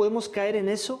iglesia podemos caer en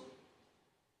eso?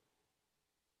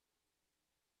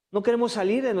 No queremos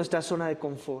salir de nuestra zona de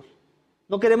confort.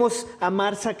 No queremos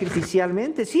amar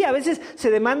sacrificialmente. Sí, a veces se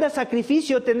demanda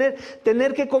sacrificio,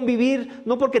 tener que convivir,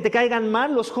 no porque te caigan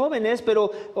mal los jóvenes,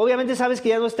 pero obviamente sabes que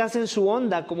ya no estás en su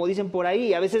onda, como dicen por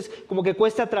ahí. A veces como que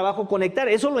cuesta trabajo conectar.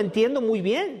 Eso lo entiendo muy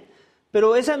bien.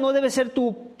 Pero esa no debe ser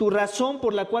tu razón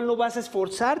por la cual no vas a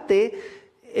esforzarte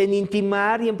en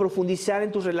intimar y en profundizar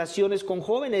en tus relaciones con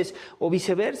jóvenes o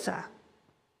viceversa.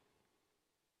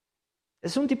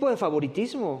 Es un tipo de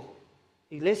favoritismo,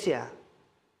 iglesia.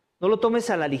 No lo tomes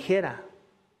a la ligera.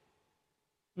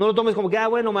 No lo tomes como que,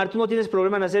 bueno, Mar, tú no tienes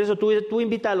problema en hacer eso, tú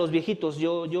invita a los viejitos,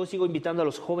 yo sigo invitando a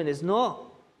los jóvenes.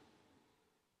 No.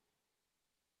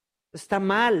 Está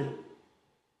mal.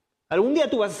 Algún día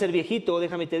tú vas a ser viejito,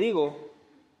 déjame te digo,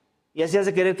 y así has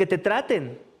de querer que te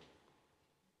traten.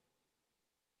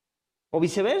 O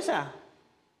viceversa.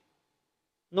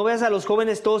 No veas a los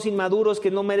jóvenes todos inmaduros que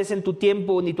no merecen tu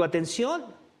tiempo ni tu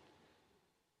atención.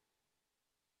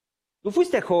 Tú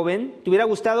fuiste joven, te hubiera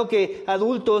gustado que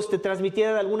adultos te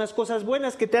transmitieran algunas cosas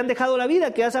buenas que te han dejado la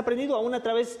vida, que has aprendido aún a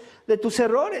través de tus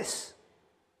errores.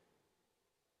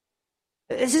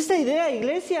 Es esta idea,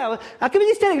 iglesia. ¿A qué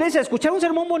viniste a la iglesia? ¿A escuchar un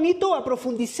sermón bonito? ¿A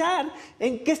profundizar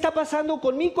en qué está pasando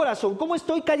con mi corazón? ¿Cómo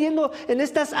estoy cayendo en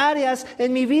estas áreas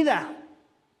en mi vida?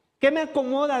 ¿Qué me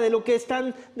acomoda de lo que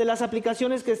están, de las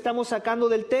aplicaciones que estamos sacando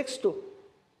del texto?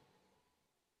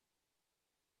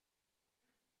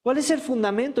 ¿Cuál es el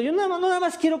fundamento? Yo no nada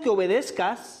más quiero que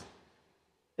obedezcas.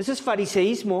 Eso es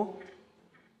fariseísmo.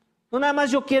 No nada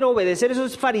más yo quiero obedecer, eso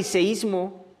es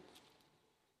fariseísmo.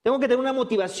 Tengo que tener una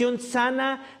motivación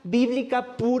sana,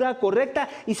 bíblica, pura, correcta.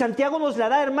 Y Santiago nos la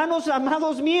da, hermanos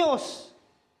amados míos.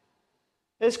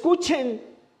 Escuchen.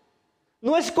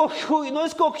 No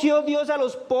escogió Dios a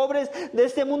los pobres de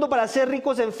este mundo para ser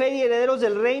ricos en fe y herederos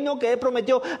del reino que Él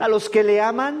prometió a los que le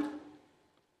aman.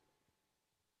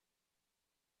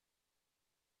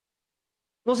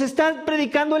 Nos están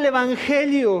predicando el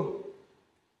Evangelio.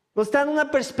 Nos están dando una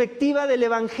perspectiva del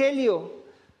Evangelio.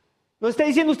 Nos está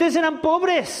diciendo, ustedes eran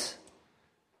pobres.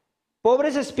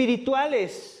 Pobres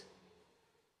espirituales.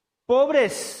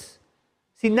 Pobres.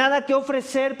 Sin nada que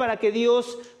ofrecer para que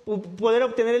Dios, poder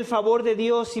obtener el favor de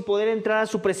Dios y poder entrar a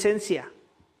su presencia.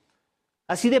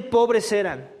 Así de pobres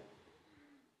eran.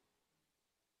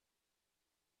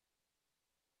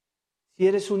 Si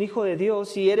eres un hijo de Dios,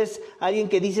 si eres alguien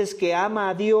que dices que ama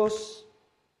a Dios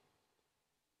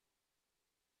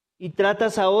y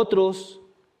tratas a otros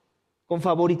con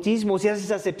favoritismo, si haces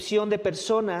acepción de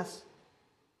personas,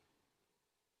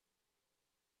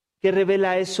 ¿qué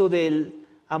revela eso del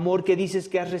amor que dices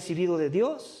que has recibido de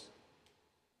Dios?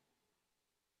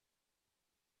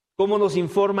 ¿Cómo nos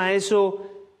informa eso,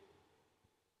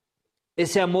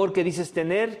 ese amor que dices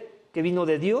tener, que vino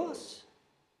de Dios?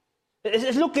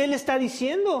 Es lo que Él está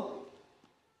diciendo.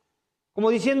 Como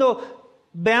diciendo,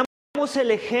 veamos el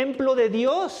ejemplo de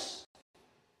Dios.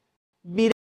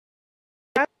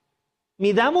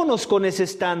 Midámonos con ese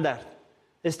estándar.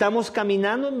 ¿Estamos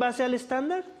caminando en base al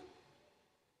estándar?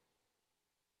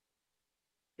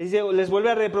 Les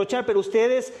vuelve a reprochar, pero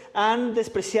ustedes han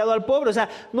despreciado al pobre. O sea,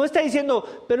 no está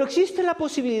diciendo, pero existe la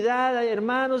posibilidad,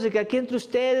 hermanos, de que aquí entre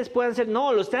ustedes puedan ser.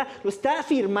 No, lo está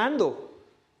afirmando.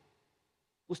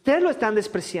 Ustedes lo están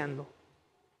despreciando.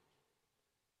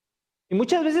 Y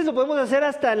muchas veces lo podemos hacer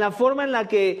hasta en la forma en la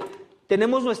que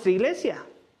tenemos nuestra iglesia.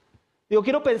 Yo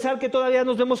quiero pensar que todavía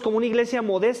nos vemos como una iglesia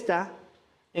modesta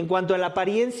en cuanto a la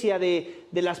apariencia de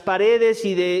las paredes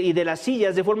y de las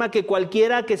sillas, de forma que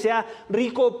cualquiera que sea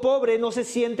rico o pobre no se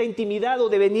sienta intimidado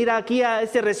de venir aquí a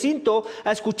este recinto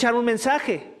a escuchar un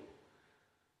mensaje.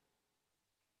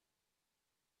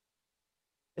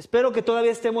 Espero que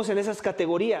todavía estemos en esas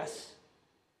categorías.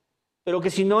 Pero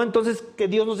que si no, entonces que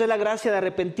Dios nos dé la gracia de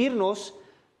arrepentirnos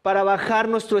para bajar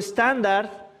nuestro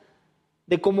estándar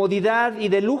de comodidad y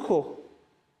de lujo.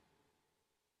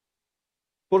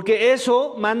 Porque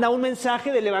eso manda un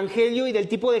mensaje del Evangelio y del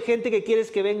tipo de gente que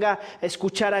quieres que venga a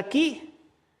escuchar aquí.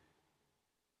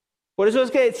 Por eso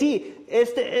es que sí,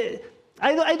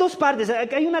 hay dos partes,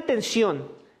 hay una tensión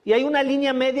y hay una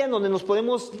línea media en donde nos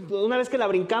podemos, una vez que la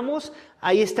brincamos,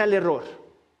 ahí está el error.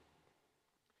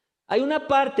 Hay una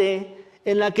parte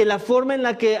en la que la forma en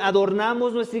la que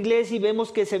adornamos nuestra iglesia y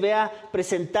vemos que se vea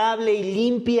presentable y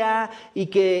limpia y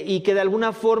que de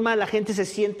alguna forma la gente se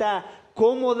sienta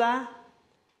cómoda,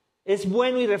 es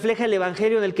bueno y refleja el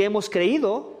evangelio en el que hemos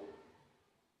creído.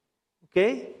 ¿Ok?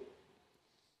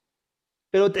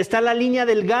 Pero está la línea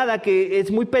delgada que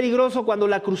es muy peligroso cuando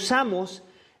la cruzamos,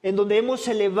 en donde hemos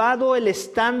elevado el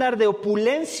estándar de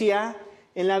opulencia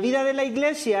en la vida de la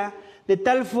iglesia, de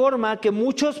tal forma que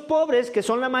muchos pobres, que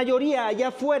son la mayoría allá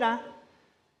afuera,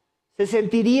 se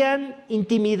sentirían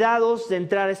intimidados de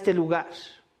entrar a este lugar.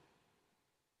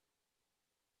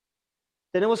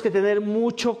 Tenemos que tener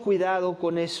mucho cuidado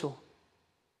con eso.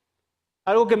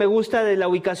 Algo que me gusta de la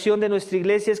ubicación de nuestra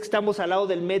iglesia es que estamos al lado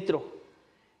del metro.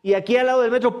 Y aquí al lado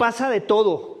del metro pasa de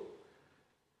todo.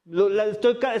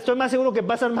 Estoy más seguro que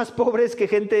pasan más pobres que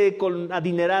gente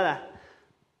adinerada.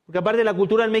 Porque aparte la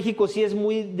cultura en México sí es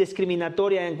muy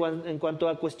discriminatoria en cuanto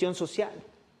a cuestión social.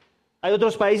 Hay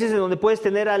otros países en donde puedes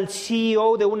tener al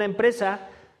CEO de una empresa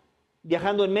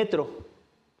viajando en metro.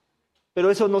 Pero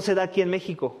eso no se da aquí en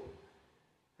México.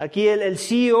 Aquí el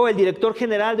CEO, el director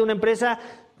general de una empresa,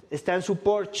 está en su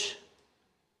Porsche.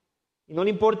 Y no le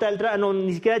importa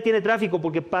ni siquiera tiene tráfico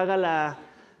porque paga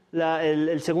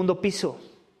el segundo piso.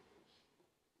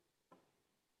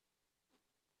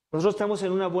 Nosotros estamos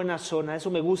en una buena zona, eso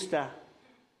me gusta.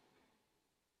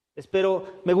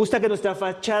 Me gusta que nuestra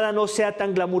fachada no sea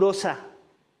tan glamurosa,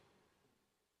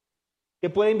 que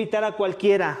pueda invitar a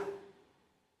cualquiera.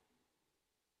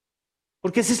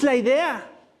 Porque esa es la idea.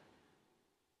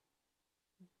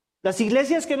 Las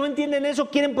iglesias que no entienden eso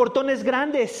quieren portones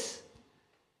grandes.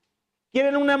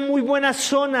 Quieren una muy buena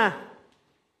zona.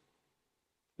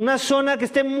 Una zona que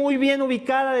esté muy bien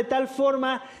ubicada de tal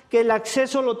forma que el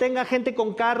acceso lo tenga gente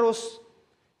con carros.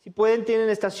 Si pueden, tienen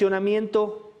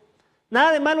estacionamiento.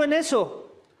 Nada de malo en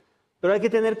eso. Pero hay que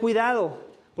tener cuidado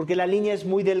porque la línea es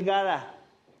muy delgada.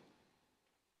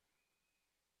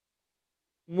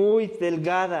 Muy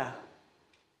delgada.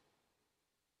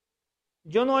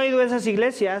 Yo no he ido a esas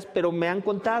iglesias, pero me han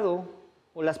contado,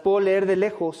 o las puedo leer de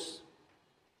lejos,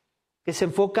 que se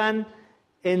enfocan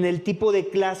en el tipo de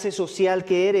clase social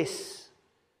que eres.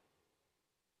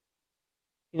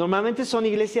 Y normalmente son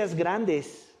iglesias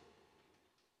grandes.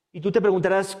 Y tú te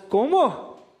preguntarás,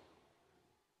 ¿cómo?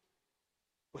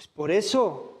 Pues por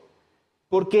eso,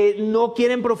 porque no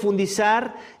quieren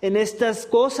profundizar en estas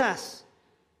cosas.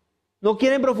 No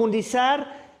quieren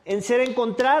profundizar en ser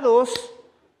encontrados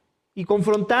y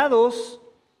confrontados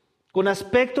con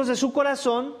aspectos de su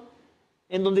corazón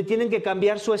en donde tienen que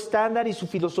cambiar su estándar y su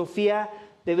filosofía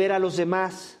de ver a los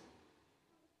demás.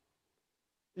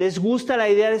 Les gusta la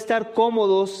idea de estar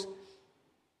cómodos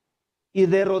y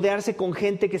de rodearse con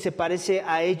gente que se parece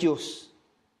a ellos,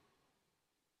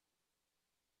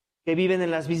 que viven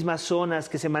en las mismas zonas,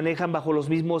 que se manejan bajo los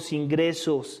mismos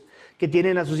ingresos, que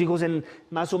tienen a sus hijos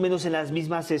más o menos en las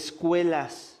mismas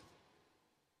escuelas.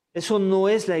 Eso no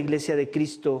es la iglesia de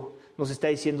Cristo, nos está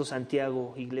diciendo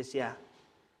Santiago, iglesia.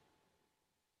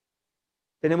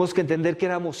 Tenemos que entender que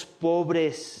éramos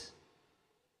pobres.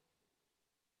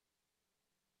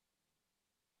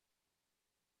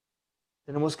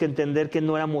 Tenemos que entender que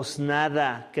no éramos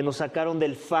nada, que nos sacaron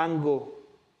del fango,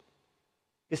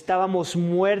 que estábamos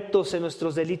muertos en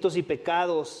nuestros delitos y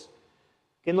pecados,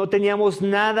 que no teníamos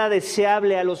nada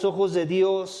deseable a los ojos de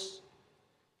Dios,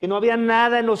 que no había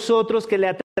nada en nosotros que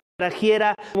le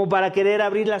atrajera como para querer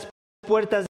abrir las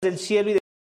puertas del cielo.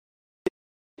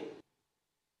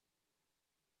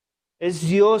 Es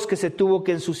Dios que se tuvo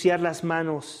que ensuciar las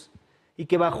manos y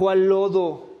que bajó al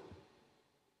lodo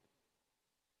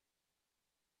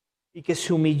y que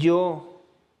se humilló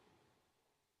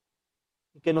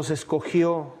y que nos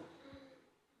escogió.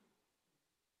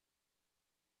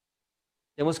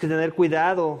 Tenemos que tener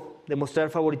cuidado de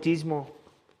mostrar favoritismo.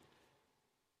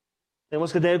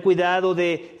 Tenemos que tener cuidado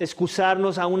de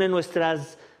excusarnos aún en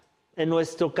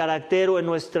nuestro carácter o en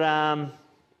nuestras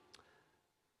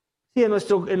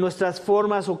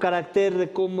formas o carácter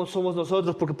de cómo somos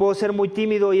nosotros, porque puedo ser muy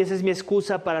tímido y esa es mi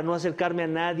excusa para no acercarme a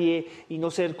nadie y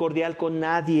no ser cordial con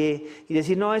nadie y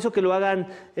decir, no, eso que lo hagan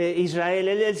Israel,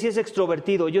 él sí es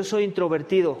extrovertido, yo soy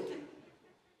introvertido.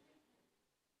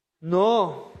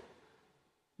 No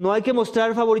hay que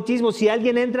mostrar favoritismo. Si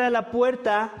alguien entra a la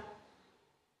puerta,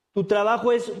 tu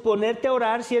trabajo es ponerte a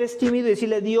orar si eres tímido y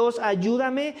decirle, Dios,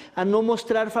 ayúdame a no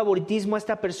mostrar favoritismo a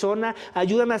esta persona,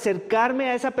 ayúdame a acercarme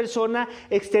a esa persona,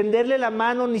 extenderle la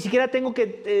mano, ni siquiera tengo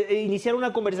que iniciar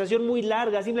una conversación muy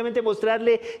larga, simplemente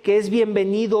mostrarle que es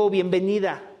bienvenido o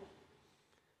bienvenida.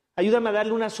 Ayúdame a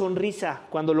darle una sonrisa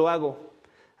cuando lo hago.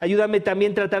 Ayúdame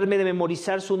también a tratarme de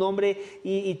memorizar su nombre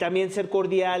y también ser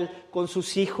cordial con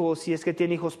sus hijos, si es que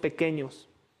tiene hijos pequeños.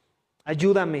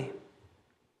 Ayúdame.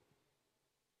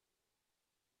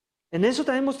 En eso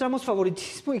también mostramos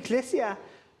favoritismo, iglesia.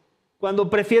 Cuando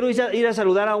prefiero ir a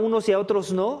saludar a unos y a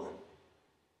otros no.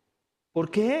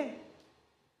 ¿Por qué?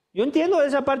 Yo entiendo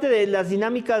esa parte de las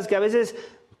dinámicas que a veces,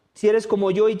 si eres como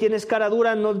yo y tienes cara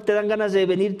dura, no te dan ganas de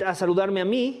venir a saludarme a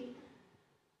mí.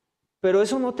 Pero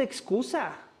eso no te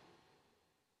excusa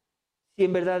si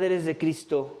en verdad eres de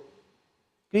Cristo.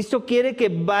 Cristo quiere que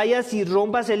vayas y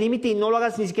rompas el límite y no lo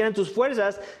hagas ni siquiera en tus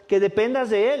fuerzas, que dependas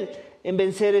de Él en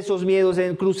vencer esos miedos,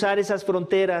 en cruzar esas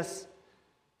fronteras,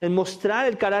 en mostrar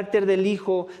el carácter del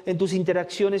Hijo en tus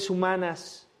interacciones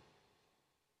humanas,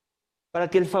 para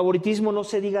que el favoritismo no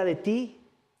se diga de ti.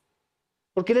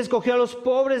 Porque Él escogió a los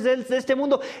pobres de este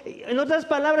mundo. En otras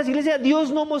palabras, iglesia,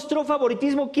 Dios no mostró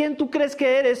favoritismo. ¿Quién tú crees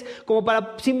que eres como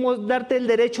para sin darte el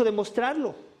derecho de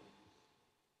mostrarlo?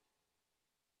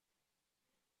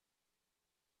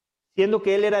 Siendo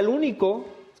que Él era el único,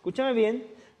 escúchame bien,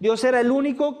 Dios era el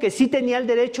único que sí tenía el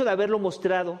derecho de haberlo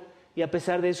mostrado y a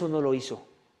pesar de eso no lo hizo.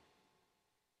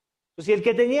 Pues si el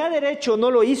que tenía derecho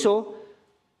no lo hizo,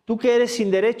 tú que eres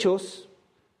sin derechos,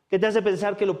 ¿qué te hace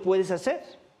pensar que lo puedes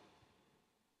hacer?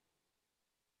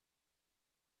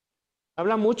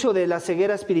 Habla mucho de la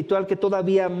ceguera espiritual que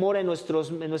todavía mora en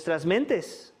nuestras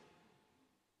mentes.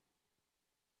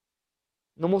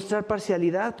 No mostrar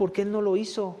parcialidad porque Él no lo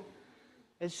hizo.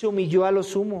 Él se humilló a lo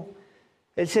sumo.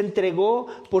 Él se entregó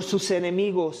por sus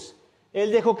enemigos.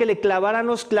 Él dejó que le clavaran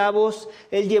los clavos.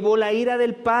 Él llevó la ira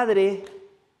del Padre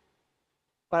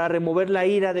para remover la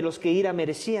ira de los que ira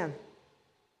merecían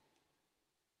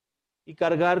y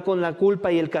cargar con la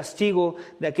culpa y el castigo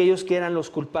de aquellos que eran los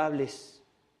culpables.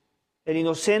 El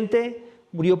inocente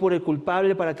murió por el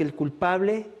culpable para que al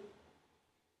culpable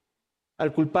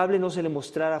no se le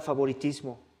mostrara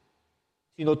favoritismo,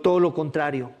 sino todo lo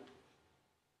contrario.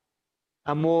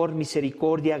 Amor,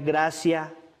 misericordia,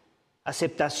 gracia,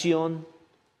 aceptación,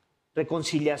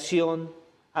 reconciliación,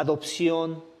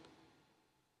 adopción,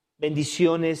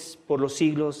 bendiciones por los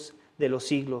siglos de los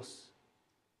siglos.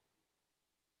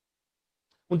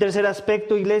 Un tercer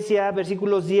aspecto, iglesia,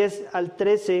 versículos 10 al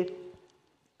 13,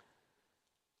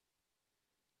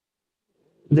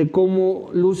 de cómo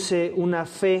luce una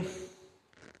fe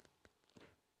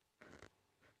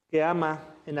que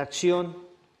ama en acción,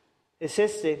 es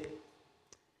este.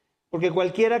 Porque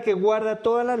cualquiera que guarda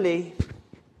toda la ley,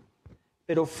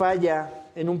 pero falla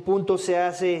en un punto, se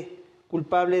hace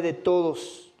culpable de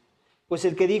todos. Pues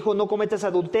el que dijo, no cometas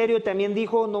adulterio, también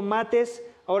dijo, no mates.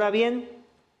 Ahora bien,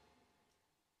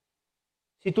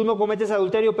 si tú no cometes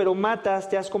adulterio, pero matas,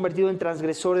 te has convertido en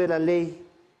transgresor de la ley.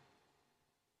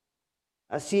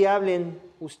 Así hablen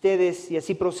ustedes y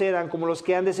así procedan como los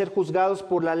que han de ser juzgados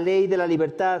por la ley de la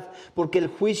libertad, porque el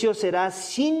juicio será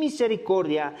sin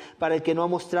misericordia para el que no ha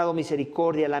mostrado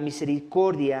misericordia. La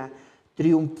misericordia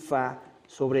triunfa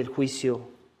sobre el juicio.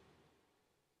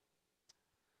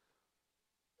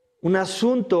 Un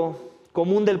asunto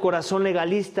común del corazón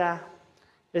legalista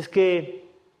es que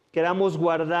queramos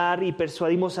guardar y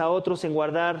persuadimos a otros en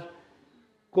guardar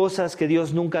cosas que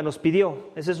Dios nunca nos pidió.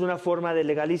 Esa es una forma de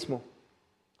legalismo.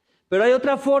 Pero hay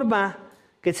otra forma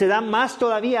que se da más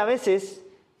todavía a veces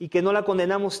y que no la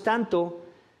condenamos tanto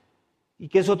y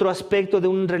que es otro aspecto de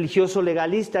un religioso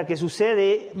legalista que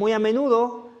sucede muy a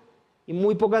menudo y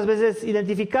muy pocas veces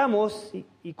identificamos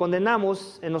y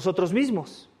condenamos en nosotros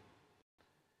mismos.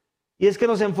 Y es que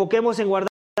nos enfoquemos en guardar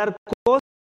cosas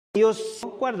que Dios no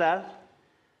guardar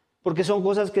porque son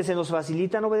cosas que se nos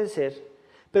facilitan obedecer,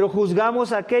 pero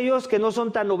juzgamos a aquellos que no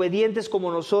son tan obedientes como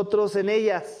nosotros en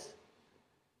ellas.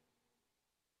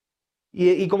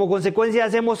 Y como consecuencia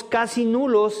hacemos casi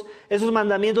nulos esos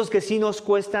mandamientos que sí nos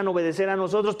cuestan obedecer a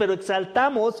nosotros, pero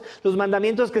exaltamos los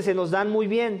mandamientos que se nos dan muy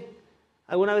bien.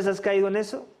 ¿Alguna vez has caído en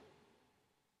eso?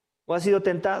 ¿O has sido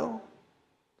tentado?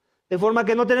 De forma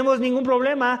que no tenemos ningún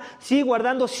problema, sí,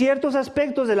 guardando ciertos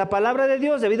aspectos de la palabra de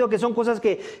Dios, debido a que son cosas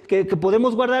que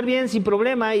podemos guardar bien sin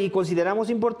problema y consideramos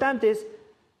importantes,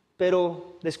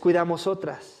 pero descuidamos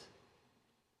otras.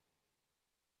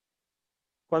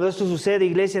 Cuando esto sucede,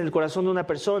 iglesia, en el corazón de una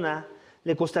persona,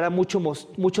 le costará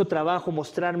mucho trabajo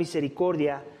mostrar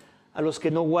misericordia a los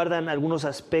que no guardan algunos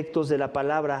aspectos de la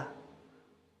palabra.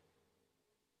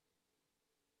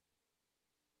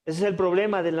 Ese es el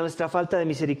problema de nuestra falta de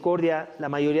misericordia la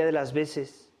mayoría de las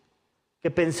veces. Que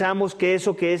pensamos que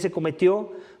eso que ese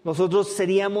cometió, nosotros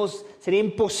sería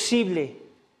imposible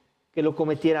que lo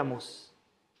cometiéramos.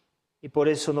 Y por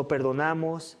eso no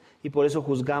perdonamos y por eso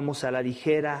juzgamos a la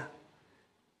ligera.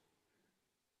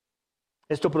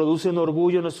 Esto produce un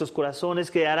orgullo en nuestros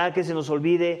corazones que hará que se nos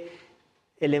olvide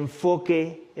el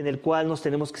enfoque en el cual nos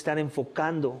tenemos que estar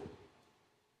enfocando.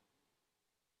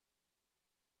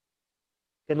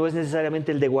 Que no es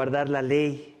necesariamente el de guardar la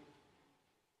ley,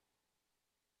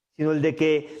 sino el de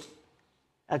que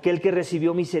aquel que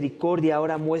recibió misericordia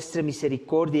ahora muestre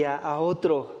misericordia a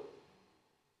otro.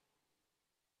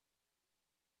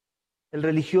 El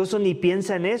religioso ni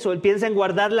piensa en eso, él piensa en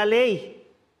guardar la ley.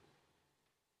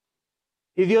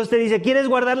 Y Dios te dice, ¿quieres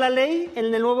guardar la ley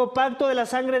en el nuevo pacto de la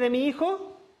sangre de mi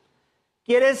Hijo?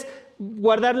 ¿Quieres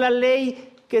guardar la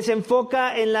ley que se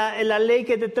enfoca en la ley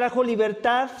que te trajo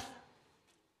libertad?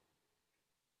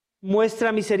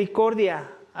 Muestra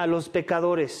misericordia a los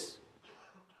pecadores.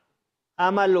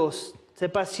 Ámalos, sé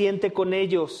paciente con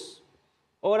ellos,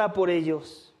 ora por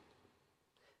ellos.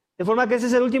 De forma que ese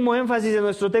es el último énfasis de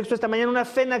nuestro texto esta mañana. Una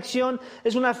fe en acción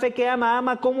es una fe que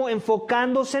ama como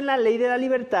enfocándose en la ley de la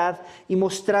libertad y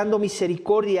mostrando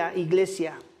misericordia,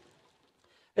 iglesia.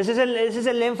 Ese es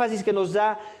el énfasis que nos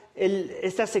da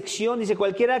esta sección. Dice,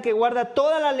 cualquiera que guarda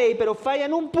toda la ley pero falla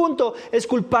en un punto es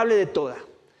culpable de toda.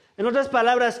 En otras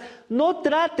palabras, no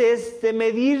trates de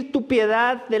medir tu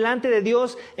piedad delante de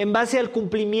Dios en base al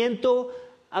cumplimiento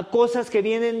a cosas que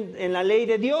vienen en la ley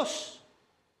de Dios.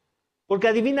 Porque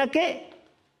adivina qué,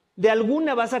 de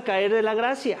alguna vas a caer de la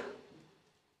gracia,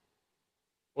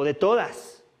 o de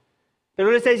todas. Pero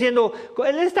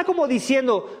él está como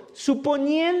diciendo,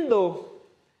 suponiendo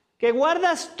que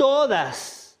guardas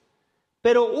todas,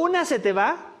 pero una se te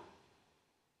va,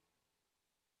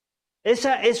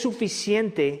 esa es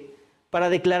suficiente para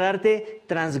declararte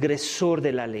transgresor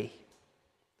de la ley,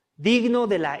 digno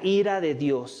de la ira de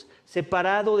Dios,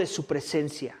 separado de su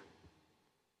presencia.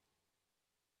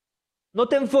 No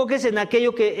te enfoques en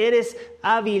aquello que eres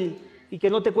hábil y que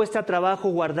no te cuesta trabajo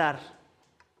guardar.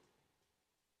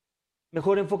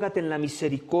 Mejor enfócate en la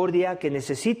misericordia que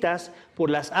necesitas por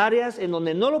las áreas en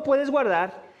donde no lo puedes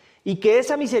guardar y que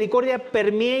esa misericordia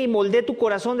permee y moldee tu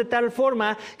corazón de tal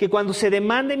forma que cuando se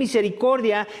demande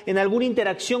misericordia en alguna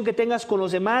interacción que tengas con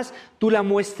los demás, tú la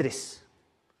muestres.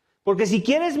 Porque si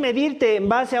quieres medirte en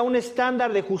base a un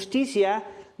estándar de justicia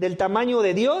del tamaño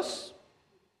de Dios,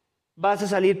 vas a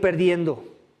salir perdiendo.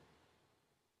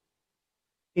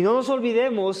 Y no nos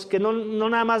olvidemos que no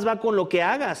nada más va con lo que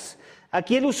hagas.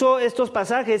 Aquí él usó estos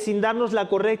pasajes sin darnos la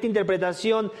correcta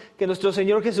interpretación que nuestro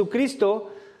Señor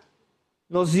Jesucristo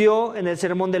nos dio en el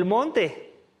Sermón del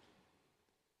Monte.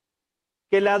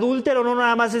 Que el adúltero no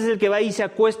nada más es el que va y se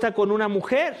acuesta con una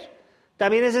mujer.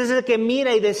 También es el que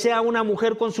mira y desea a una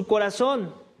mujer con su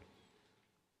corazón.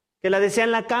 Que la desea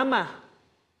en la cama.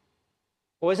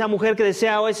 O esa mujer que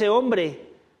desea a ese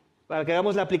hombre, para que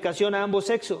hagamos la aplicación a ambos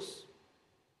sexos.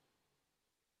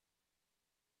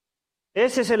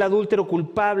 Ese es el adúltero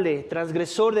culpable,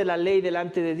 transgresor de la ley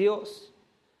delante de Dios.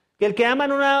 Que el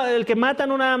que mata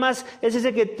no nada más es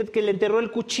ese que le enterró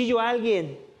el cuchillo a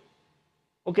alguien,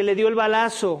 o que le dio el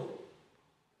balazo.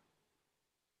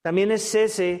 También es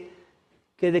ese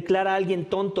que declara a alguien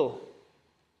tonto.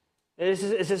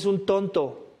 Ese es un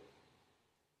tonto.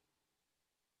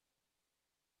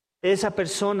 Esa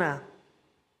persona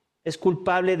es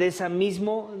culpable de esa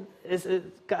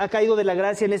ha caído de la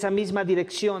gracia en esa misma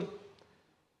dirección.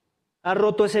 Ha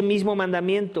roto ese mismo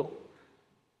mandamiento.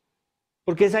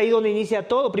 Porque es ahí donde inicia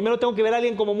todo. Primero tengo que ver a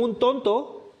alguien como un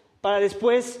tonto para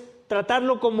después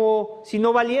tratarlo como si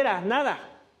no valiera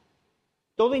nada.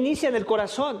 Todo inicia en el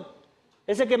corazón.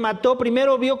 Ese que mató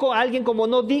primero vio a alguien como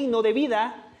no digno de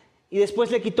vida y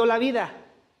después le quitó la vida.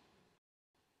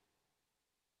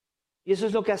 Y eso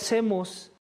es lo que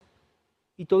hacemos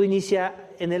y todo inicia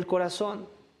en el corazón.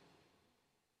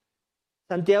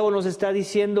 Santiago nos está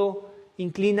diciendo,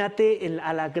 inclínate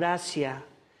a la gracia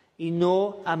y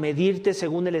no a medirte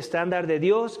según el estándar de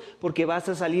Dios, porque vas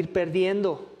a salir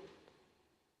perdiendo.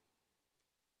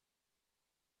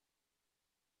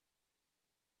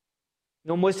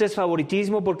 No muestres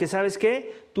favoritismo porque ¿sabes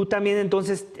qué? Tú también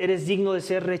entonces eres digno de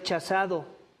ser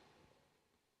rechazado.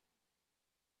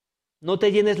 No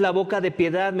te llenes la boca de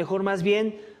piedad, mejor más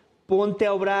bien ponte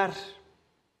a obrar.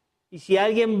 Y si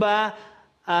alguien va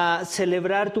a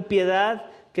celebrar tu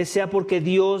piedad, que sea porque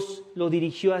Dios lo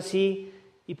dirigió así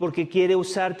y porque quiere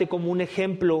usarte como un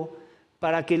ejemplo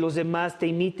para que los demás te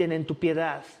imiten en tu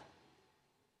piedad.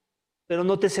 Pero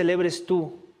no te celebres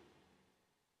tú.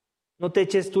 No te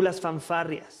eches tú las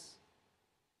fanfarrias.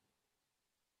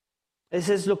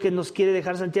 Eso es lo que nos quiere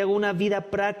dejar Santiago, una vida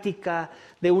práctica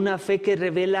de una fe que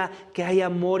revela que hay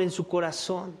amor en su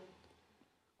corazón.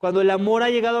 Cuando el amor ha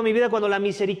llegado a mi vida, cuando la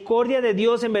misericordia de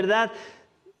Dios en verdad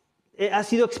ha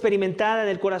sido experimentada en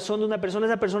el corazón de una persona,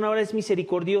 esa persona ahora es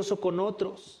misericordioso con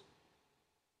otros.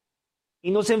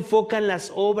 Y no se enfoca en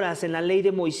las obras, en la ley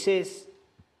de Moisés.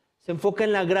 Se enfoca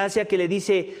en la gracia que le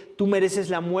dice, tú mereces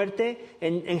la muerte,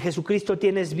 en Jesucristo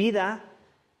tienes vida.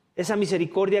 Esa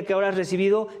misericordia que ahora has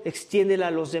recibido, extiéndela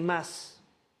a los demás.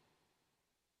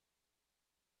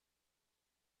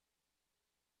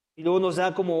 Y luego nos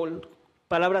da como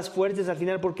palabras fuertes al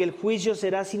final, porque el juicio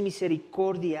será sin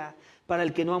misericordia para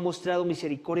el que no ha mostrado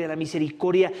misericordia. La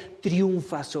misericordia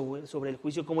triunfa sobre el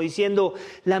juicio, como diciendo,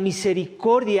 la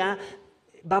misericordia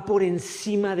va por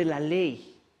encima de la ley.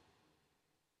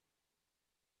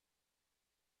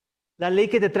 La ley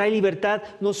que te trae libertad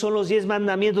no son los 10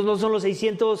 mandamientos, no son los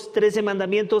 613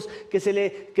 mandamientos que se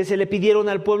le pidieron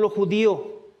al pueblo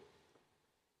judío.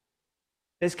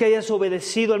 Es que hayas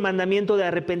obedecido al mandamiento de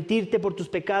arrepentirte por tus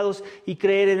pecados y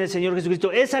creer en el Señor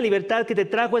Jesucristo. Esa libertad que te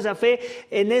trajo esa fe,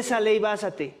 en esa ley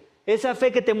básate. Esa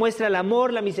fe que te muestra el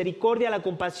amor, la misericordia, la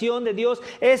compasión de Dios,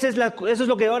 eso es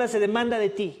lo que ahora se demanda de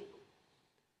ti.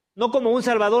 No como un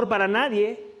salvador para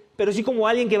nadie, pero sí como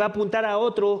alguien que va a apuntar a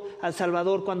otro al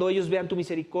Salvador cuando ellos vean tu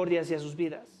misericordia hacia sus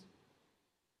vidas.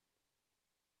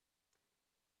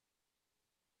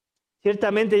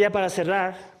 Ciertamente, ya para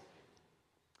cerrar,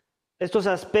 estos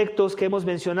aspectos que hemos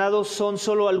mencionado son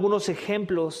solo algunos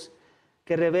ejemplos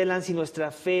que revelan si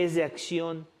nuestra fe es de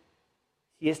acción,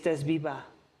 si esta es viva.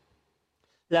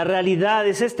 La realidad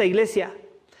es esta, iglesia,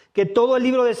 que todo el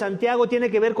libro de Santiago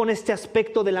tiene que ver con este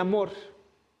aspecto del amor.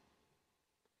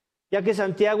 Ya que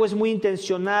Santiago es muy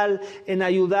intencional en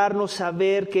ayudarnos a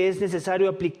ver que es necesario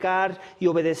aplicar y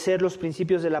obedecer los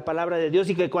principios de la palabra de Dios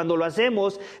y que cuando lo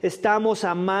hacemos estamos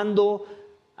amando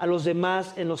a los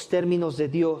demás en los términos de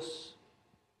Dios.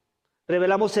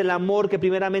 Revelamos el amor que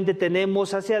primeramente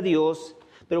tenemos hacia Dios,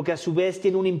 pero que a su vez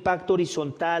tiene un impacto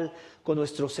horizontal con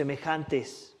nuestros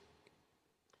semejantes.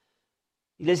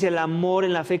 Iglesia, el amor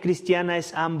en la fe cristiana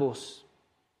es ambos,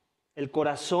 el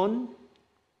corazón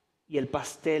y el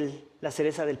pastel, la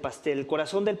cereza del pastel, el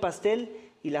corazón del pastel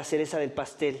y la cereza del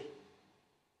pastel.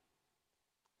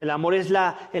 El amor en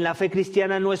la fe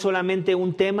cristiana no es solamente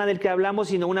un tema del que hablamos,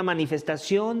 sino una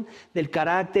manifestación del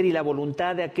carácter y la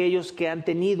voluntad de aquellos que han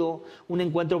tenido un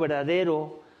encuentro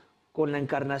verdadero con la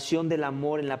encarnación del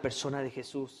amor en la persona de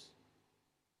Jesús.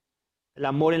 El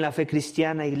amor en la fe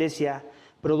cristiana, iglesia,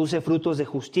 produce frutos de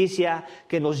justicia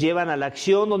que nos llevan a la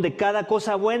acción, donde cada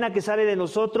cosa buena que sale de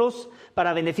nosotros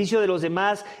para beneficio de los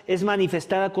demás es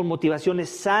manifestada con motivaciones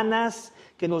sanas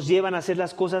que nos llevan a hacer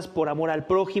las cosas por amor al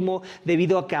prójimo,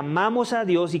 debido a que amamos a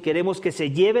Dios y queremos que se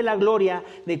lleve la gloria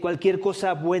de cualquier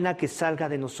cosa buena que salga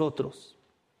de nosotros.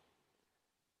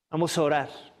 Vamos a orar.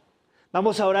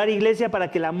 Vamos a orar, iglesia, para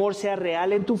que el amor sea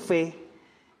real en tu fe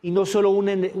y no solo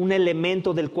un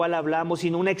elemento del cual hablamos,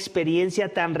 sino una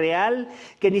experiencia tan real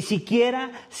que ni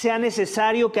siquiera sea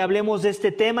necesario que hablemos de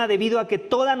este tema, debido a que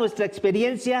toda nuestra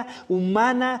experiencia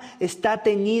humana está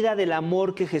teñida del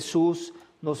amor que Jesús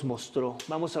nos mostró.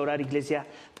 Vamos a orar, iglesia.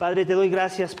 Padre, te doy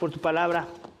gracias por tu palabra.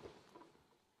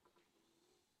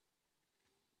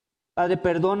 Padre,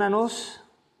 perdónanos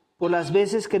por las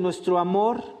veces que nuestro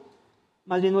amor,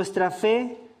 más bien nuestra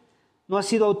fe, no ha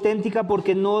sido auténtica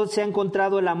porque no se ha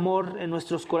encontrado el amor en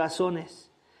nuestros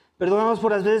corazones. Perdónanos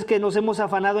por las veces que nos hemos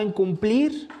afanado en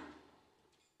cumplir,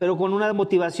 pero con una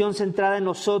motivación centrada en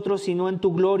nosotros y no en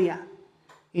tu gloria,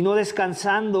 y no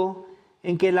descansando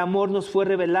en que el amor nos fue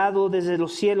revelado desde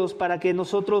los cielos para que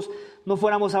nosotros no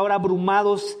fuéramos ahora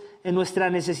abrumados en nuestra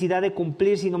necesidad de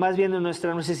cumplir, sino más bien en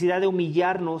nuestra necesidad de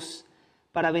humillarnos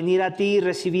para venir a ti y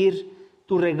recibir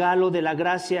tu regalo de la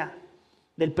gracia,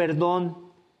 del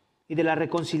perdón y de la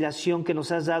reconciliación que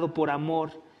nos has dado por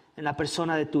amor en la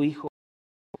persona de tu Hijo.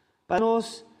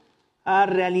 Vamos a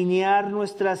realinear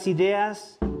nuestras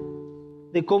ideas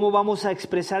de cómo vamos a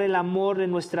expresar el amor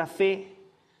en nuestra fe.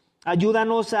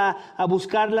 Ayúdanos a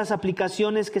buscar las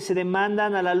aplicaciones que se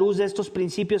demandan a la luz de estos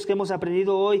principios que hemos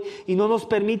aprendido hoy, y no nos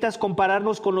permitas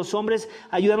compararnos con los hombres.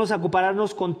 Ayúdanos a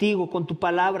compararnos contigo, con tu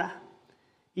palabra.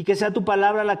 Y que sea tu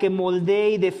palabra la que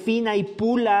moldee y defina y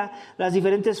pula las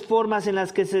diferentes formas en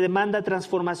las que se demanda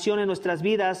transformación en nuestras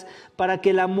vidas, para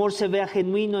que el amor se vea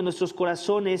genuino en nuestros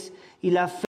corazones y la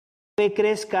fe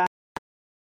crezca.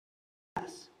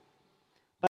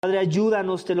 Padre,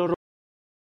 ayúdanos, te lo rogamos.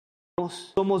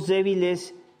 Somos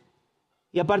débiles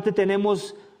y aparte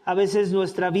tenemos a veces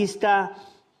nuestra vista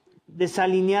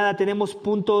desalineada, tenemos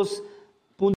puntos,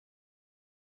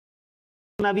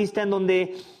 una vista en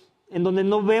donde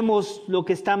no vemos lo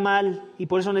que está mal, y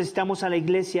por eso necesitamos a la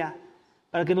iglesia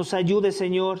para que nos ayude,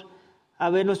 Señor,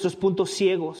 a ver nuestros puntos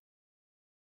ciegos.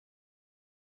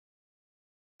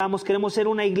 Queremos ser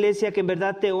una iglesia que en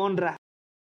verdad te honra,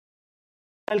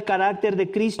 el carácter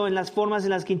de Cristo en las formas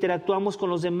en las que interactuamos con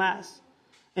los demás.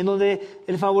 en donde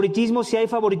el favoritismo, si hay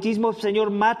favoritismo, Señor,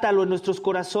 mátalo en nuestros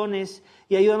corazones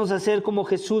y ayúdanos a ser como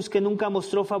Jesús, que nunca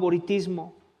mostró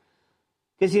favoritismo.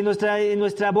 Que si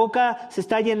nuestra boca se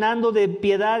está llenando de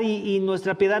piedad y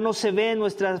nuestra piedad no se ve en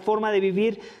nuestra forma de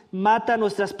vivir, mata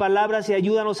nuestras palabras y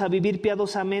ayúdanos a vivir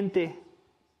piadosamente.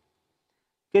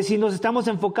 Que si nos estamos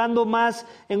enfocando más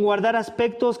en guardar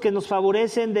aspectos que nos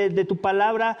favorecen de tu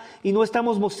palabra y no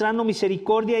estamos mostrando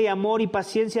misericordia y amor y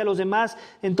paciencia a los demás,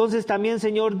 entonces también,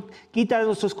 Señor, quita de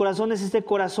nuestros corazones este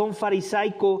corazón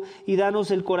farisaico y danos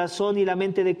el corazón y la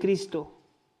mente de Cristo.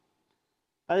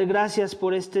 Padre, gracias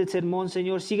por este sermón,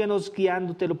 Señor. Síguenos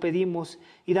guiando, te lo pedimos,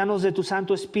 y danos de tu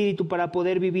Santo Espíritu para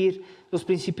poder vivir los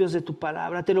principios de tu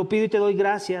palabra. Te lo pido y te doy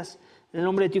gracias en el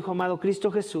nombre de tu Hijo amado,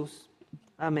 Cristo Jesús.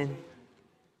 Amén.